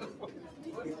 Anyone?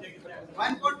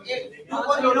 1.8. 2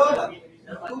 for Heroes.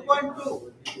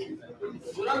 2.2.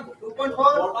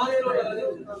 2.4.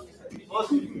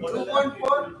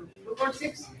 2.4.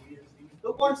 2.6.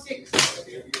 2.6.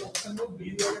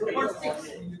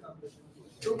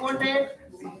 2.8.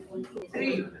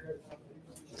 3.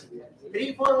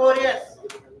 3 for Warriors.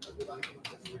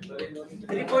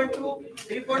 3.2.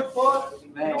 3.4.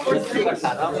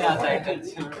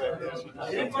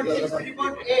 3.6.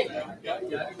 3.8.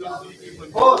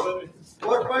 4.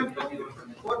 4.2.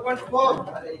 4.4.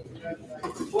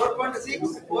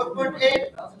 4.6. 4.8.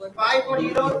 5 for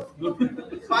Heroes.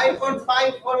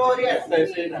 5.5 for Warriors.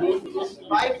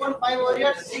 5.5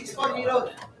 Warriors. 6 for Heroes.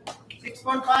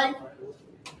 6.5.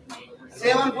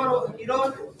 7 for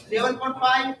Heroes.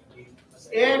 7.5.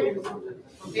 8.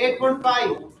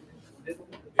 8.5.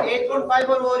 8.5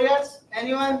 for Warriors.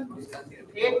 Anyone?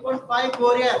 8.5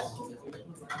 Warriors.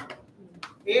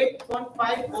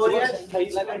 8.5 Warriors.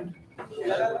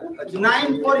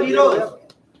 9 for Heroes.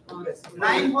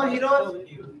 9 for Heroes.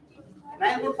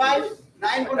 9.5.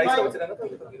 9.5.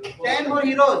 10 for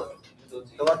Heroes.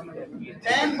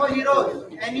 10 for Heroes.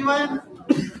 Anyone?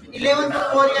 11 for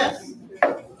Warriors.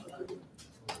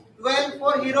 12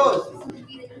 for Heroes.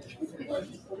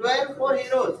 12 for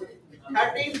Heroes.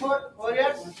 13 for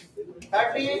Warriors.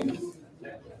 13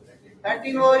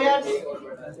 Warriors.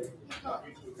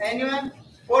 Anyone?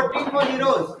 14 for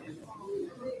Heroes.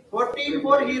 14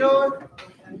 for Heroes.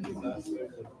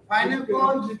 Final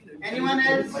call. Anyone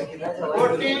else?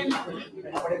 14.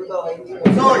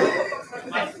 Sold.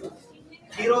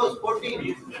 Heroes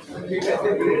 14.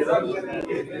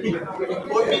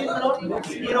 14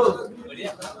 Heroes.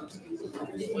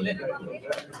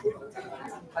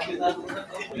 ये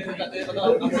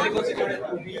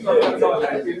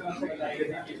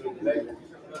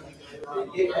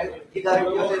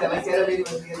guarantee होते हैं भाई तेरा मेरी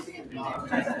बंदी है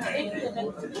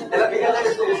तेरा बिगड़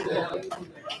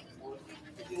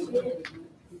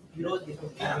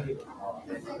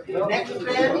Next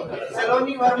player,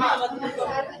 Saloni Verma.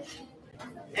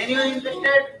 Anyone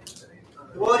interested?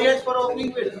 Warriors for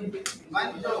opening bid.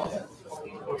 1 crore.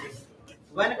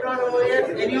 1 crore Warriors.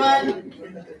 Anyone?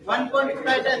 1.2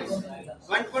 Titans.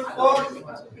 1.4.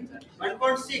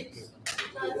 1.6.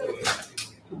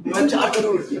 4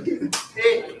 crore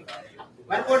 8.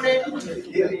 1.8.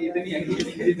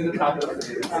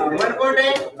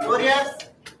 1.8 Warriors.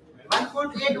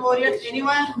 1.8 Warriors.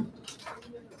 Anyone?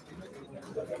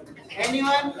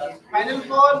 Anyone? Final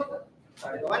call.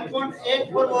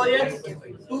 1.8 for Warriors.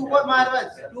 2 for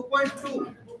Marvels.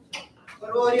 2.2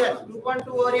 for Warriors.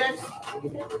 2.2 Warriors.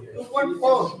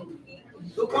 2.4.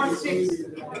 2.6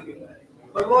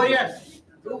 for Warriors.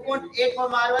 2.8 for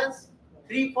Marvels.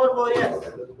 3 for Warriors.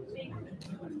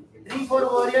 3 for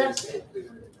Warriors.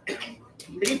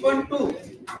 3.2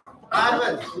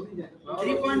 Marvels.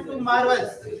 3.2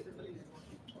 Marvels.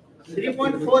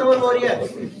 3.4 for Warriors.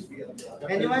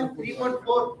 Anyone?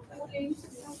 3.4.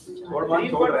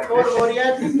 3.4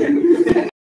 Warriors.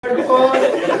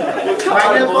 3.4.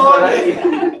 Final call.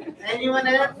 Anyone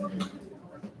else?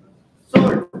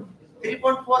 Sold.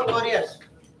 3.4 Warriors.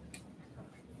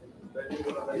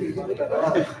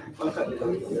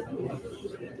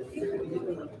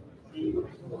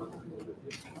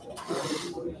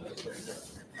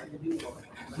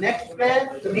 Next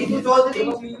player, Ritu Chaudhary.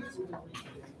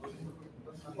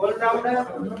 All rounder.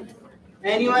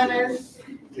 Anyone else?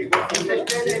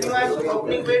 Interested? Anyone?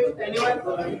 Opening bid? Anyone?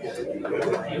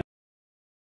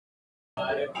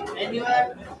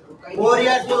 Anyone?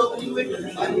 Warriors for opening bid?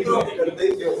 1 crore.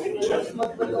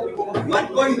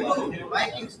 1.2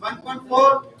 Vikings.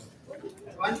 1.4.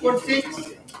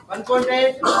 1.6.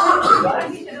 1.8.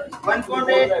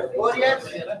 1.8 Warriors.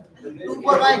 2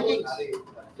 for Vikings.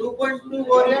 2.2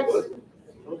 Warriors.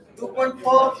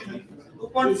 2.4.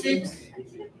 2.6.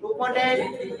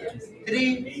 2.8,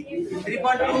 3,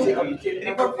 3.2,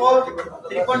 3.4,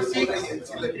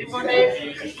 3.6,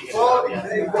 3.8, 4,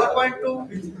 4.2,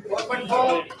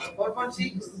 4.4, 4.6,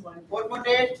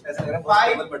 4.8,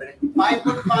 5,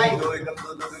 5.5,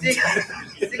 6,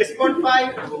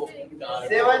 6.5,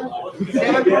 7,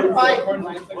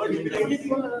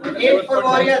 7.5, 8 for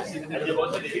Warriors.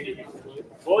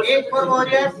 8 for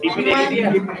Warriors. Anyone? 8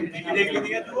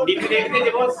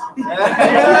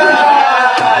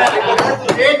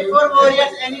 for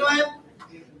Warriors. Anyone?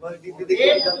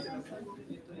 8.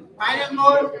 Final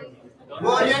more.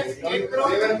 Warriors. 8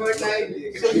 crore.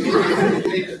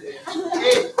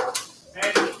 8.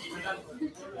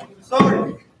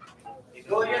 Sold.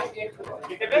 Warriors 8 crore.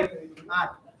 8.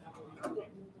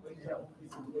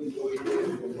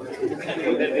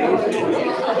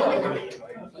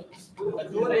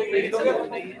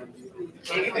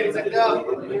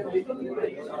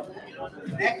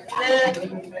 Next player,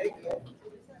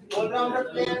 all-rounder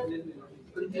player,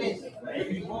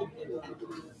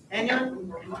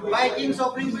 anyone? Vikings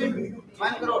opening bid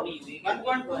 1 crore,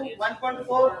 1.2,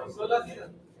 1.4,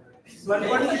 1.6,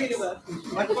 1.8,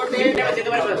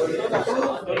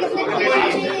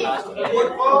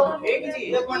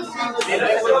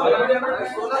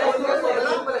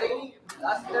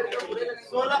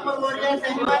 16 for Warriors.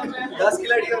 Anyone? 10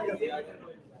 खिलाड़ी 16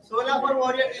 for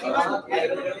Warriors. Anyone?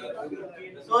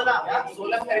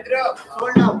 16 खरीद रहे हो?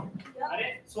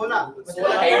 Sold out.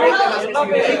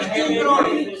 16 16 crore.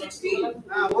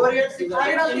 Warriors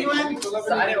 16. Anyone?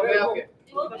 सारे हो गए आपके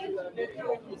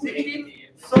 16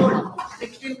 sold.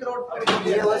 16 crore.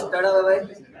 ये बस टड़ा है भाई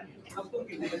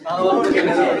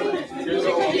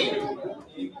 16.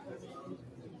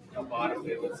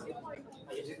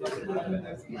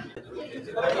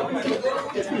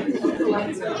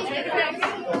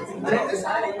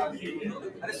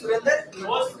 अरे सुरेंद्र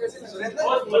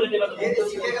ये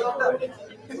सीखे का लौंडा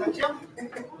सक्षम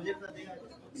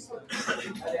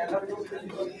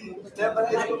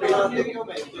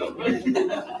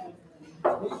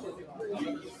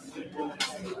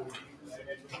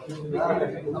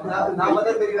नाम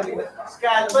बदल मेरी गाड़ी का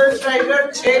स्कैल्पल स्ट्राइकर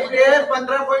 6 प्लेयर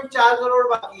 15.4 करोड़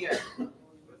बाकी है।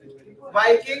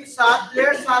 वाइकिंग 7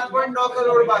 प्लेयर 7.9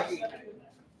 करोड़ बाकी।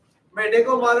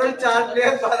 मेडिको मार्वल 4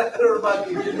 प्लेयर 12 करोड़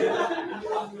बाकी।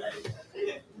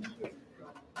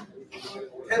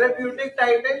 थेरेप्यूटिक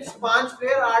टाइटन्स 5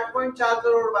 प्लेयर 8.4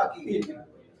 करोड़ बाकी।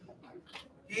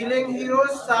 हीलिंग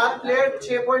हीरोज 7 प्लेयर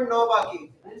 6.9 बाकी।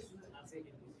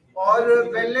 और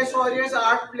वेलनेस वॉरियर्स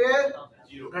 8 प्लेयर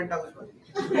घंटा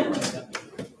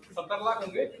 70 लाख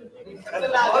होंगे।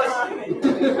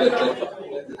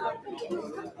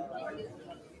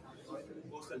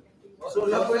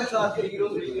 16.7 हीरो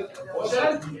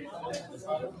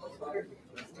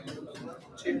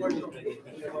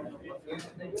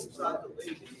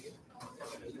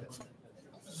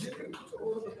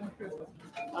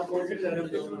आप कौन से कर रहे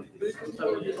हो?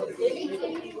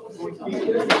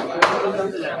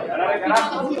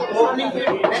 Opening bid,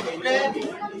 next player.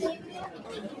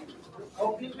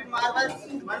 Opening bid marbles,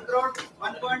 1 crore,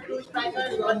 1.2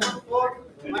 strikers, 1.4,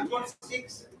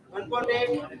 1.6,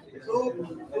 1.8, 2,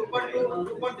 2.2,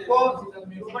 2.4,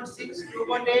 2.6,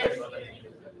 2.8,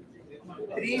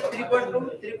 3, 3.2,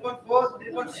 3.4,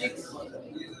 3.6,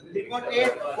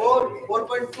 3.8, 4,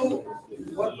 4.2,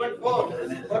 4.4,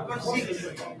 4.6,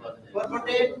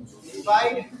 4.8,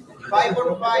 5,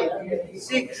 5.5,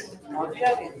 6,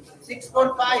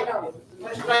 6.5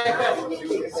 for striker,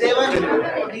 7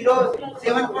 heroes,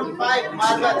 7.5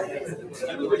 marbles,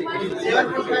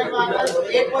 7.5 marbles,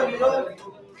 8 for heroes,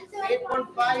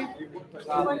 8.5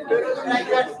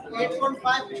 strikers,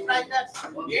 8.5 strikers,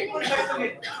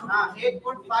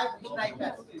 8.5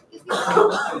 strikers,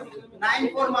 9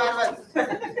 for marbles,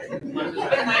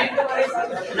 9.5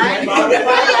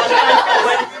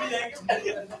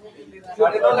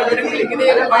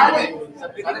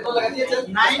 strikers,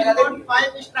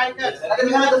 9.5 strikers,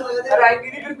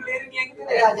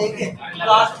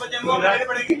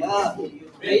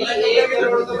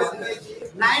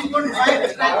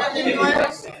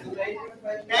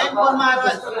 10 for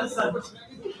marbles,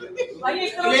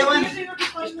 11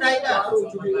 strikers,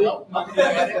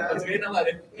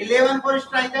 11 for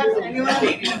strikers, anyone?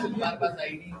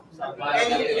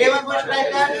 11 for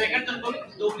strikers,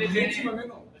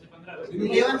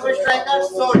 11 for strikers,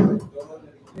 sold.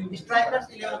 Strikers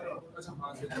 11 crore.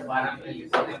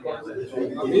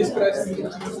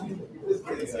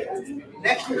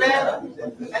 Next player,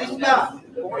 Kanishka.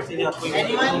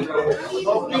 Anyone?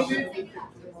 Opening bid.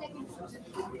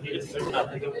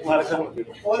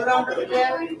 All rounder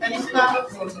player, Kanishka.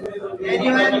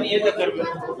 Anyone?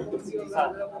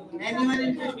 Anyone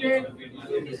interested?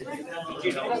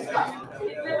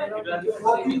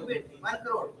 Opening bid 1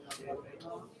 crore.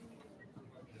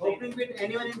 Opening bid,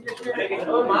 anyone interested?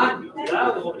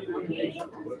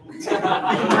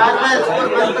 Marvels for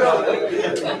 1 crore.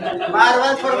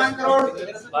 Marvels for 1 crore.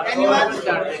 Anyone?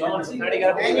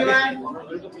 Anyone?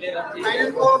 Final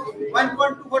score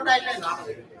 1.2 for Titans.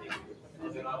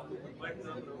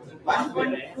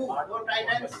 1.2 for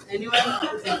Titans. Anyone?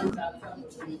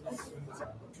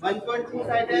 1.2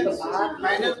 Titans.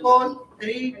 Final score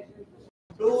 3,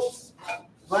 2,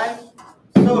 1.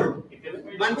 Sold.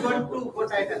 1.2 for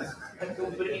Titans.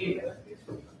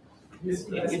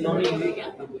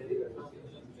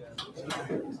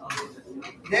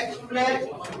 Next player,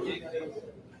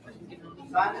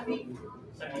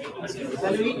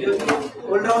 Salvi,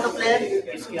 all-rounder player.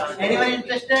 Anyone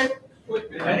interested?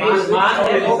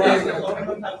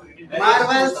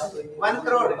 Marvels 1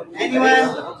 crore. Anyone?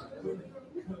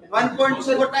 1.2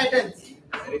 for Titans.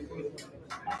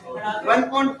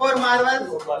 1.4 Marvels,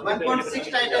 1.6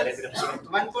 Titans,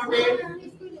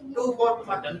 1.8, 2 for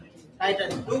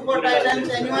Titans. 2 for Titans.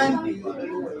 Anyone?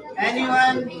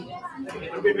 Anyone?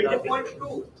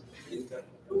 2.2,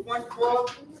 2.4,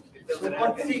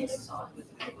 2.6,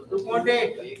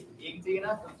 2.8,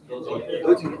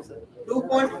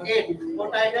 2.8 for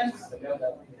Titans.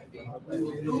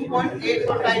 2.8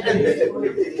 for Titans.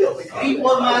 3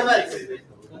 for Marvels.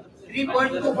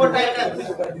 3.2 for Titans.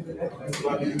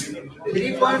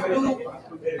 3.2.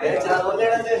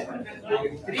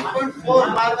 3.4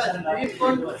 Marvels.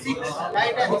 3.6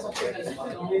 Titans.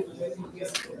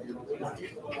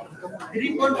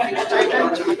 3.6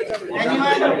 Titans.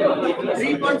 Anyone?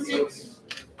 3.6.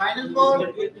 Final score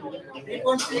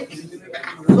 3.6.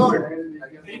 Sold.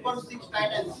 3.6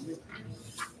 Titans.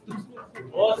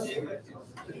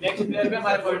 Next player पे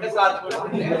हमारे point है 7.9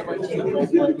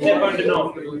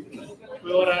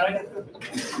 कोई और आ रहा है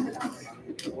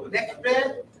Next player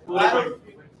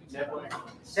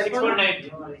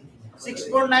 6.9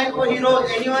 6.9 for heroes.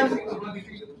 Anyone?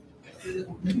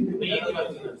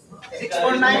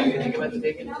 6.9.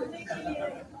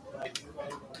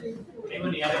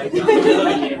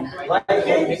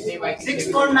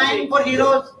 6.9 for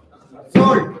heroes.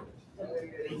 Sold.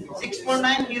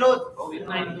 6.9 heroes.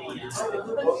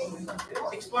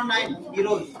 6.9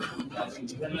 heroes.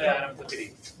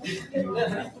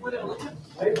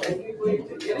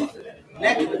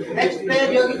 Next player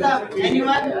Yogita.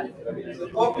 Anyone?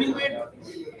 Opening bid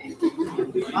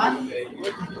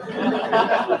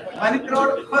 1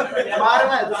 crore for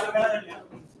Marvels.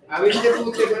 अभी से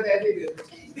पूछे तो ऐसे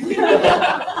ही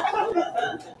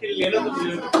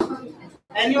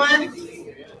Anyone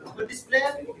to display?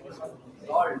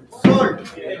 Sold.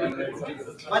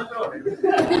 1 crore.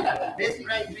 Base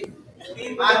price 3.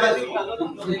 Marvel.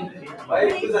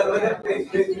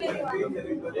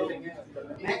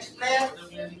 Next player,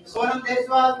 Sonam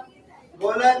Deswal,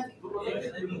 bowler,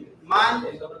 Man,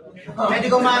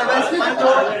 Medico Marvels, 1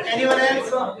 crore. Anyone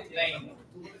else?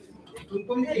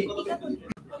 तुमको नहीं?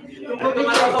 तुमको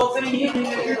तुम्हारा option नहीं है?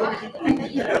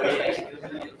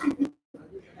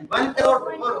 1 crore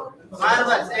for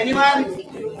Marvels. Anyone?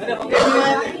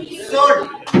 Anyone? Sold.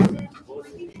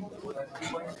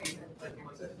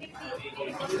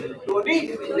 Tony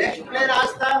next player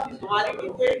आज था तुम्हारी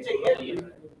टीम को एक चाहिए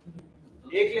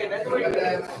एक लेना है तो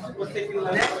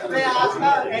नेक्स्ट प्लेयर आज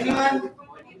था एनीवन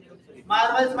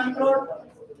मार्वल्स 1 crore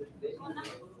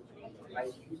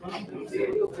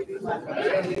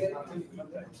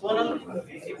सोनम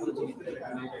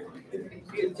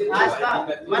आज था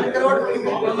 1 crore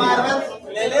मार्वल्स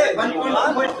ले ले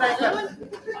 1.4 striker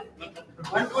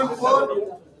 1.4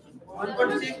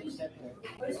 1.6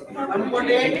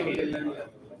 1.8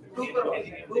 2 crore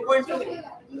 2.2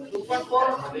 2.4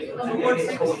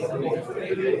 2.6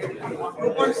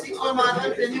 2.6 for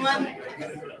Marvels. Anyone?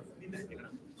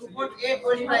 2.8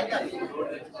 for striker.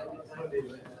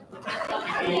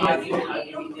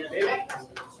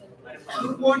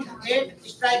 2.8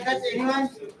 strikers. Anyone?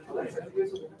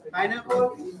 Final score.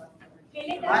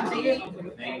 मान चाहिए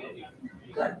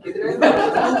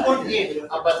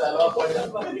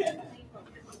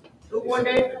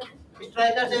 2.8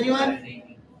 strikers. Anyone?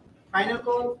 Final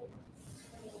score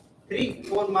 3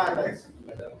 for Marvels.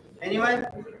 Anyone?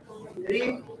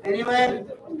 3. Anyone?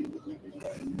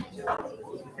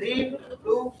 3,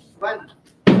 2, 1.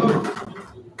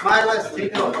 Marvels 3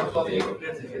 crore.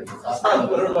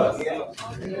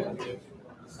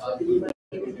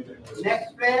 Next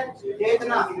player,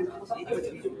 Chetna.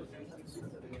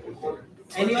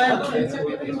 Anyone?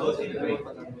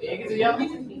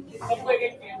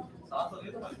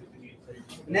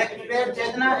 Next player,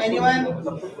 Chetna. Anyone?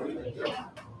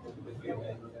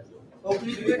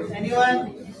 Opening bid. Anyone?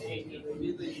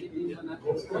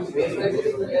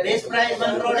 Base price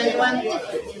 1 crore. Anyone?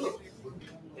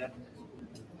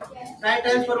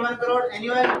 Titans for 1 crore.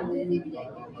 Anyone?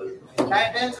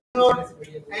 Titans crore.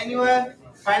 Anyone?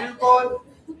 Final call.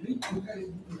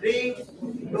 3,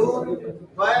 2,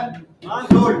 1.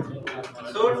 Sold.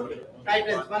 Sold.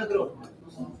 Titans 1 crore.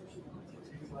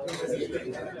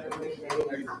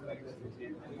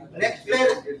 Next player,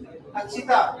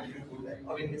 Akshita.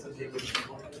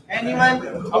 Anyone?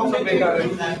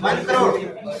 1 crore.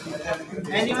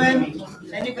 Anyone?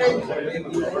 Any price?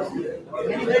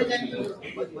 Any price?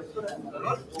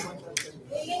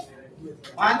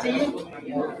 मान चाहिए?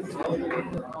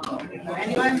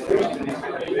 Anyone?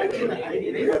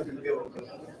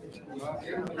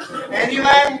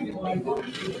 Anyone?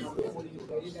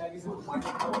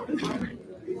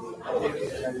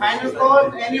 Final score?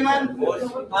 Anyone?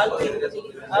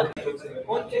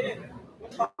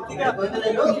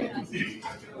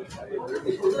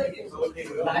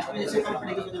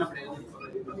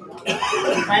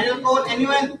 Final score?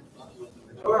 Anyone?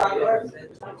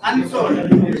 Unsold.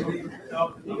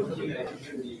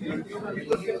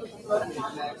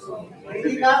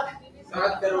 का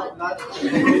 7 crore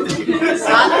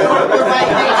for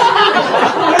Vikings.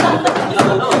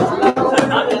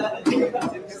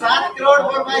 7 crore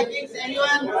for Vikings.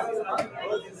 Anyone?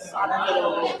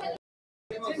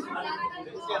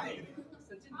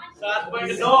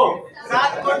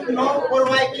 7.9 for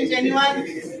Vikings. Anyone?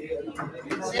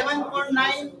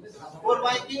 7.9 for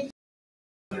Vikings.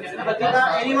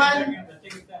 Anyone?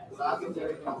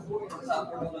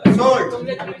 Sold.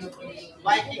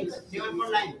 Vikings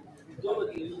 7.9.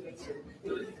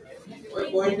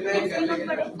 Point 9 कर लेंगे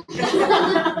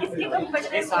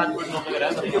ये 7.9 वगैरह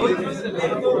सब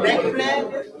Next player.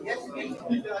 Yes.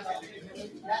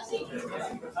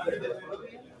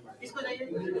 किसको चाहिए?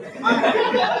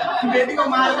 बेटी को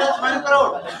मार्वल्स 1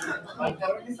 crore.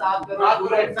 7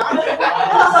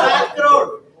 crore.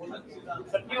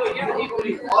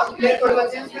 और प्लेयर को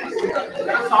बचे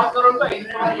 7 crore का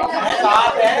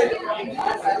 7 है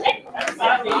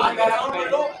 7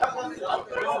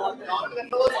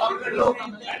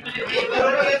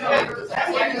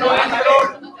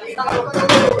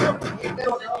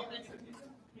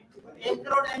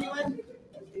 crore. Anyone?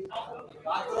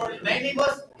 नहीं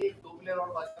बस 2 प्लेयर और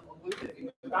बाकी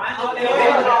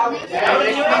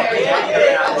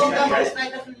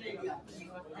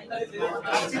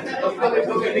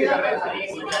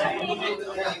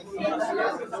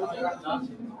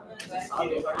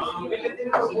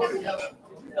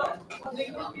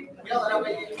क्या हो रहा है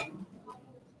भाई?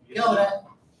 क्या हो रहा है?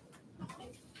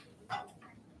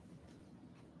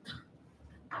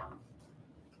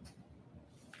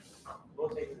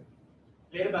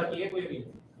 प्लेयर बाकी है कोई भी?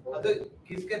 तो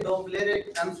किसके दो प्लेयर,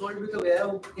 एक अनसोल्ड भी तो गया है,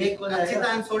 वो एक अच्छी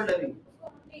तरह अनसोल्ड अभी।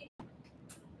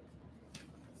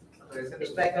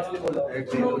 स्ट्राइकर्स ने बोला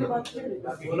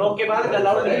नॉक के बाद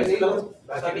अलाउड नहीं है।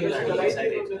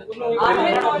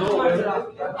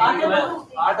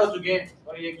 8 हो चुके हैं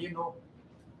और ये 9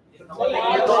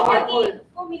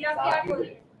 को मिला के 8 हो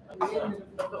गए।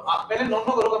 तो आप पहले 9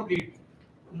 करो कंप्लीट।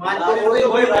 मान के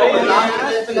वही लास्ट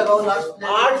प्लेयर पे लगाओ, लास्ट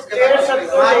प्लेयर 8 प्लेयर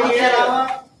सबको के अलावा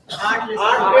 8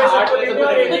 प्लेयर सबको लेंगे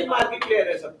और एक मार्केट प्लेयर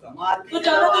है सबका। तो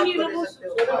ज्यादा तो नहीं है ना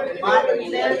मार्केट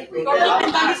प्लेयर टोटल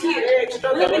 45 ही है।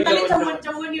 45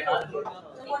 54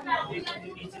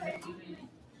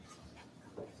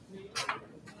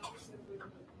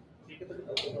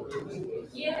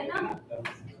 ये है ना।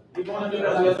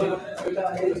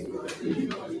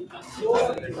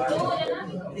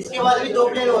 इसके बाद भी 2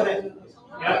 प्लेयर हो रहे हैं।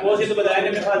 यार वो से तो बताया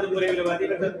नहीं, मैं फालतू पूरे भी लगा दी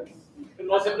फिर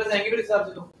 9 से प्लस आएंगे फिर हिसाब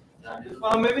से तो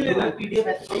हमें भी लेना पीडीएफ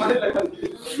है हमारे लगा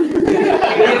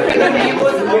नहीं, वो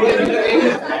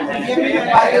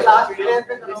लास्ट प्लेयर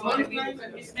पे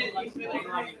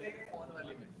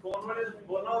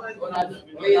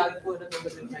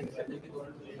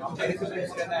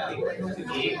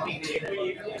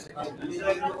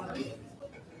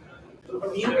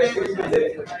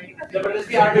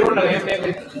जबरदस्ती 8 करोड़ लगे हमने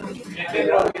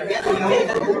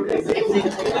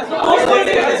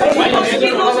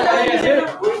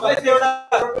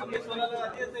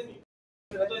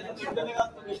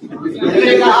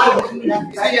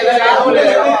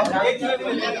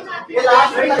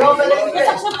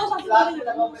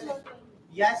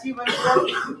यासी 1 करोड़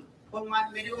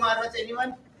मेरे को मारवा चाहिए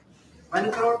 1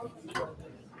 करोड़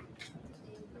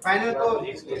फाइनल को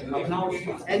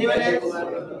एनीवन एल्स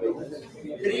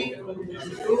 3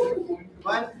 2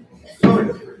 1 सोल्ड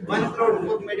 1 करोड़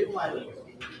को मेरे को मारवा।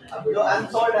 अब जो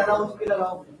अनसोल्ड है ना उसके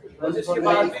लगाओ। इसके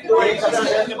बाद भी 2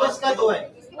 बस का 2 है,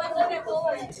 इसके बाद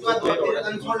इसका 2 फिर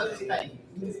अनसोल्ड अच्छी आएगी।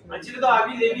 अच्छी तो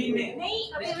आगे ले ली ने नहीं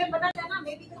अभी हमें पता चला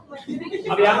मैं भी तो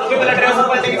अब यहां के पलट रहे सब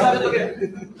पलटे के साथ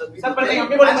तो सब पलटे हम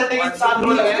भी पलटे के साथ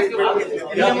रोल लगाए इसके बाद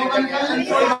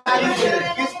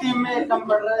किस टीम में कम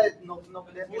पड़ रहा है? नो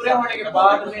प्लेयर पूरे होने के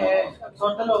बाद में है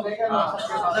टोटल हो गए क्या?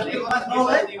 सबके पास 2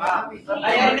 है।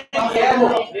 यार नहीं है वो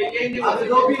लेकिन अब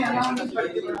 2 भी है ना, 3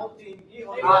 की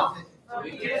हां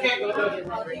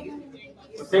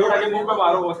उससे उड़ा के मुंह पे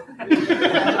मारो वो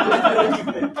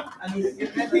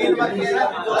कितने 3 बार किया ना,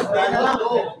 2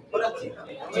 और अच्छी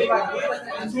ये बाकी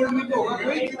अनसोल्ड में तो होगा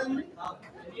कोई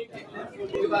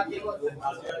बाकी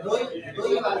 2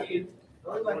 ही बाकी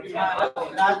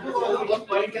राजू और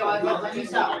पॉइंट के बाद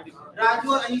अनीशा, राजू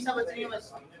और अनीशा बच रही है बस।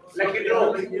 लकी ड्रॉ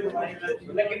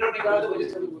निकाल दो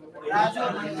राजू और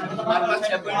हमारे पास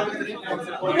 6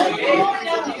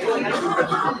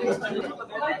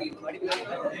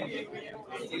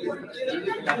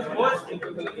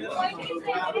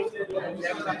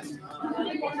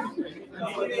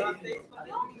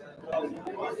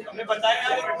 हमने बताया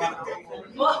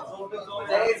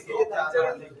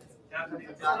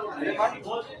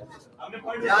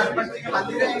यार पर्ची के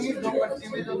बांधी रहेंगी, 2 पर्ची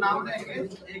में जो नाम रहेंगे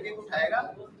एक एक उठाएगा,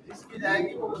 जिसकी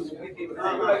जाएगी वो उसकी टीम में